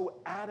so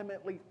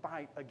adamantly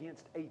fight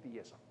against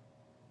atheism,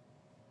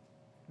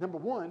 number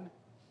one,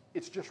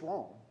 it's just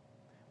wrong.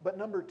 But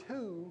number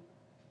two,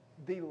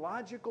 the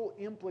logical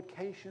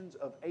implications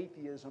of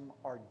atheism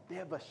are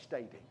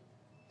devastating.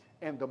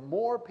 And the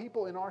more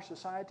people in our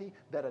society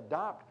that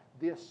adopt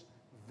this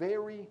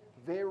very,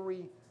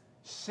 very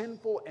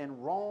sinful and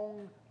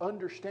wrong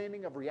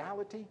understanding of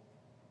reality,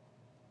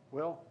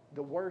 well,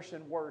 the worse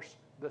and worse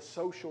the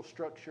social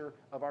structure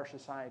of our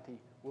society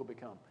will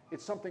become.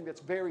 It's something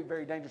that's very,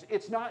 very dangerous.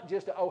 It's not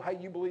just, oh, hey,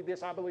 you believe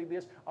this, I believe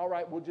this. All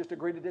right, we'll just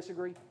agree to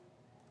disagree.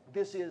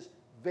 This is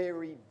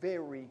very,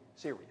 very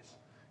serious.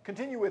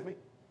 Continue with me.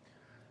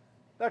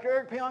 Dr.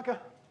 Eric Pianka,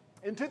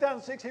 in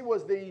 2006, he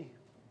was the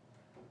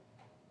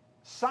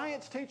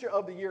Science Teacher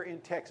of the Year in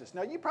Texas.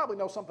 Now, you probably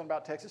know something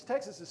about Texas.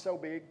 Texas is so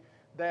big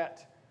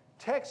that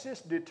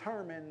Texas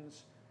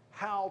determines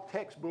how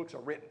textbooks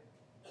are written.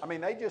 I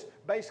mean, they just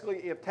basically,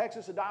 if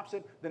Texas adopts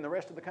it, then the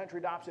rest of the country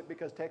adopts it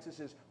because Texas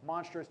is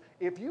monstrous.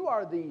 If you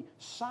are the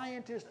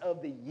scientist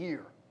of the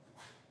year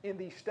in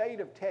the state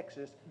of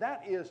Texas,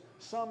 that is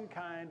some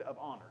kind of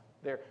honor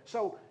there.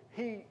 So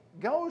he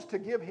goes to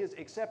give his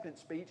acceptance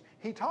speech.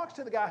 He talks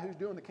to the guy who's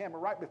doing the camera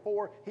right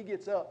before he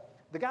gets up.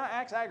 The guy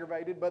acts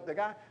aggravated, but the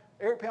guy,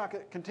 Eric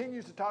Pianka,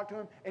 continues to talk to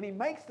him, and he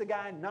makes the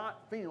guy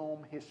not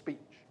film his speech.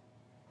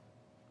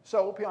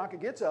 So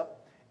Pianka gets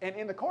up, and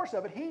in the course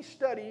of it, he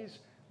studies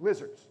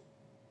lizards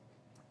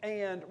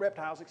and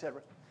reptiles,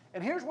 etc.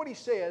 And here's what he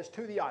says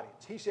to the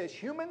audience. He says,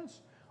 humans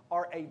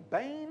are a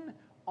bane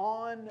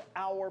on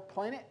our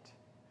planet,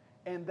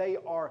 and they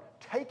are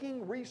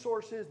taking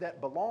resources that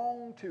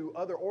belong to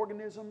other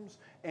organisms,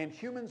 and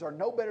humans are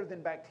no better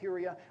than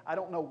bacteria. I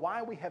don't know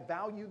why we have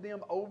valued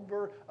them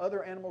over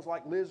other animals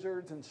like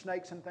lizards and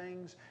snakes and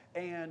things.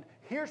 And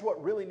here's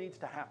what really needs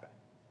to happen.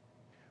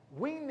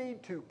 We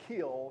need to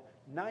kill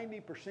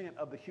 90%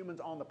 of the humans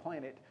on the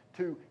planet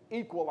to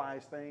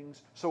equalize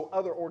things so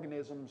other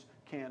organisms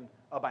can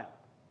abound.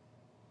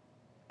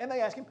 And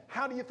they ask him,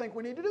 how do you think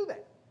we need to do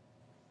that?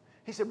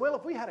 He said, well,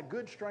 if we had a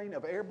good strain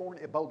of airborne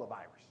Ebola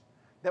virus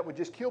that would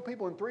just kill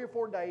people in 3 or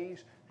 4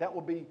 days, that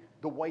would be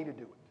the way to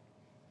do it.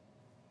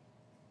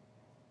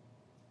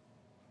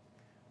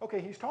 Okay,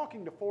 he's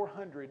talking to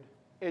 400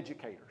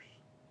 educators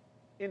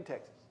in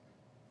Texas.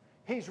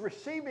 He's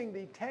receiving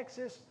the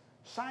Texas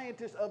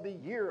Scientist of the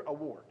Year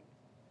award.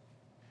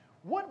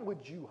 What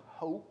would you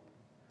hope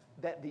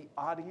that the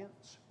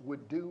audience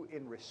would do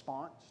in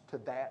response to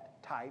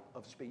that type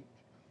of speech?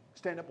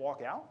 Stand up,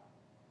 walk out?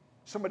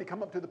 Somebody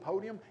come up to the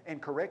podium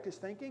and correct his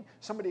thinking?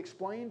 Somebody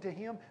explain to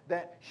him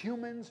that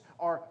humans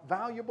are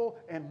valuable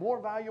and more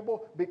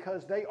valuable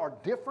because they are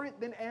different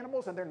than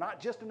animals and they're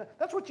not just enough?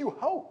 That's what you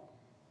hope.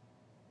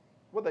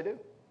 What'd they do?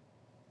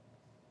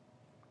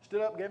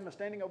 Stood up, gave him a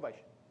standing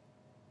ovation.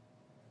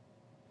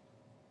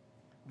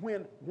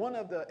 When one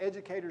of the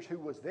educators who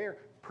was there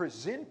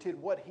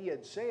presented what he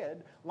had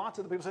said, lots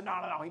of the people said,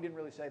 no, he didn't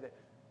really say that.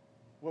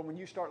 Well, when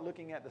you start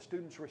looking at the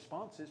students'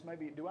 responses,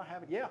 maybe, do I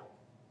have it? Yeah.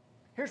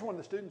 Here's one of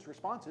the students'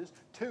 responses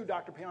to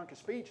Dr. Pianka's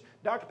speech.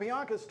 Dr.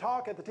 Pianka's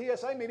talk at the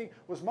TSA meeting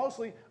was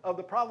mostly of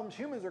the problems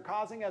humans are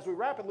causing as we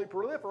rapidly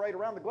proliferate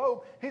around the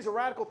globe. He's a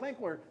radical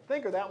thinker,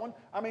 that one.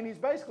 I mean, he's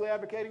basically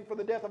advocating for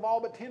the death of all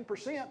but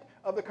 10%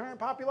 of the current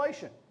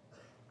population.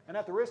 And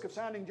at the risk of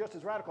sounding just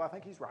as radical, I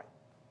think he's right.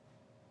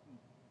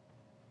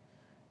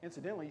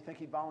 Incidentally, you think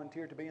he'd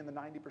volunteer to be in the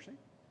 90%?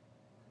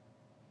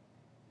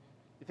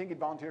 You think he'd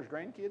volunteer his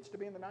grandkids to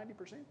be in the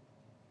 90%?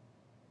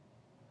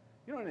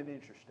 You know, isn't it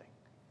interesting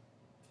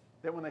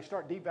that when they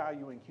start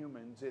devaluing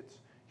humans, it's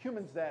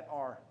humans that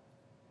are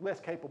less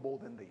capable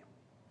than them,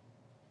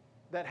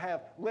 that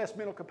have less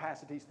mental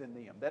capacities than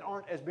them, that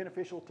aren't as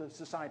beneficial to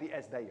society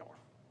as they are.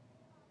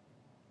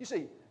 You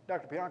see,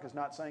 Dr. Pianka's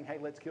not saying, hey,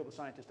 let's kill the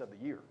scientist of the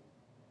year.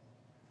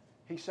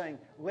 He's saying,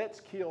 let's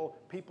kill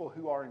people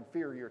who are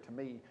inferior to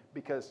me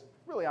because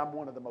really I'm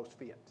one of the most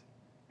fit.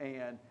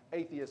 And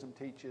atheism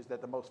teaches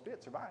that the most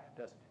fit survive,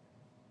 doesn't it?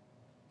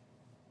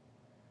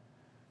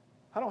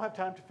 I don't have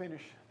time to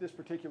finish this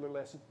particular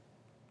lesson.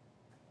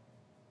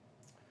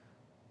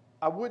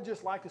 I would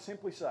just like to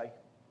simply say,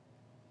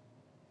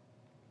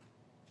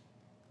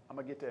 I'm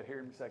going to get to that here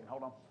in a second.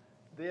 Hold on.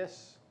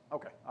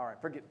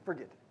 Forget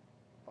it.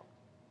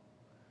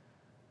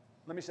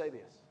 Let me say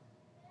this.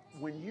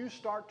 When you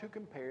start to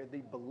compare the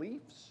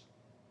beliefs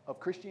of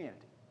Christianity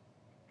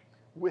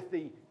with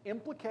the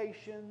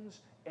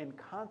implications and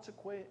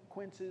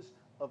consequences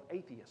of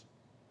atheism,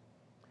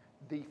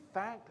 the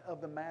fact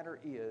of the matter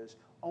is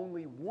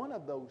only one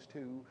of those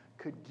two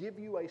could give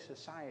you a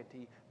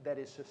society that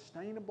is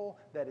sustainable,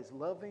 that is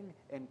loving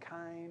and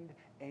kind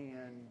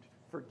and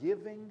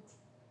forgiving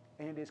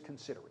and is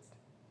considerate.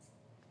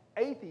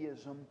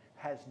 Atheism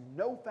has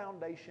no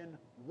foundation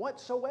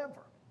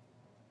whatsoever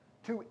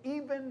to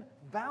even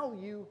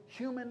value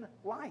human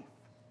life.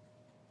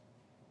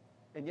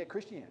 And yet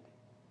Christianity,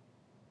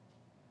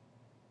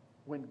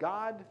 when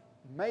God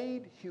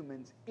made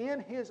humans in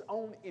His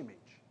own image,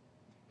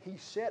 He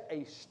set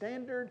a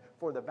standard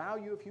for the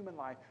value of human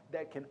life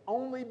that can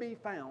only be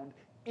found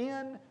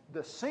in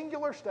the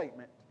singular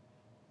statement,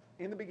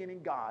 in the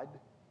beginning God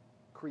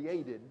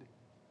created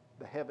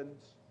the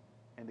heavens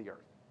and the earth.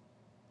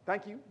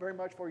 Thank you very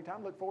much for your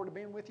time. Look forward to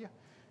being with you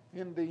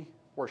in the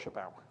worship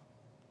hour.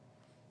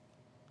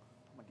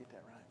 I'm going to get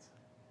that right.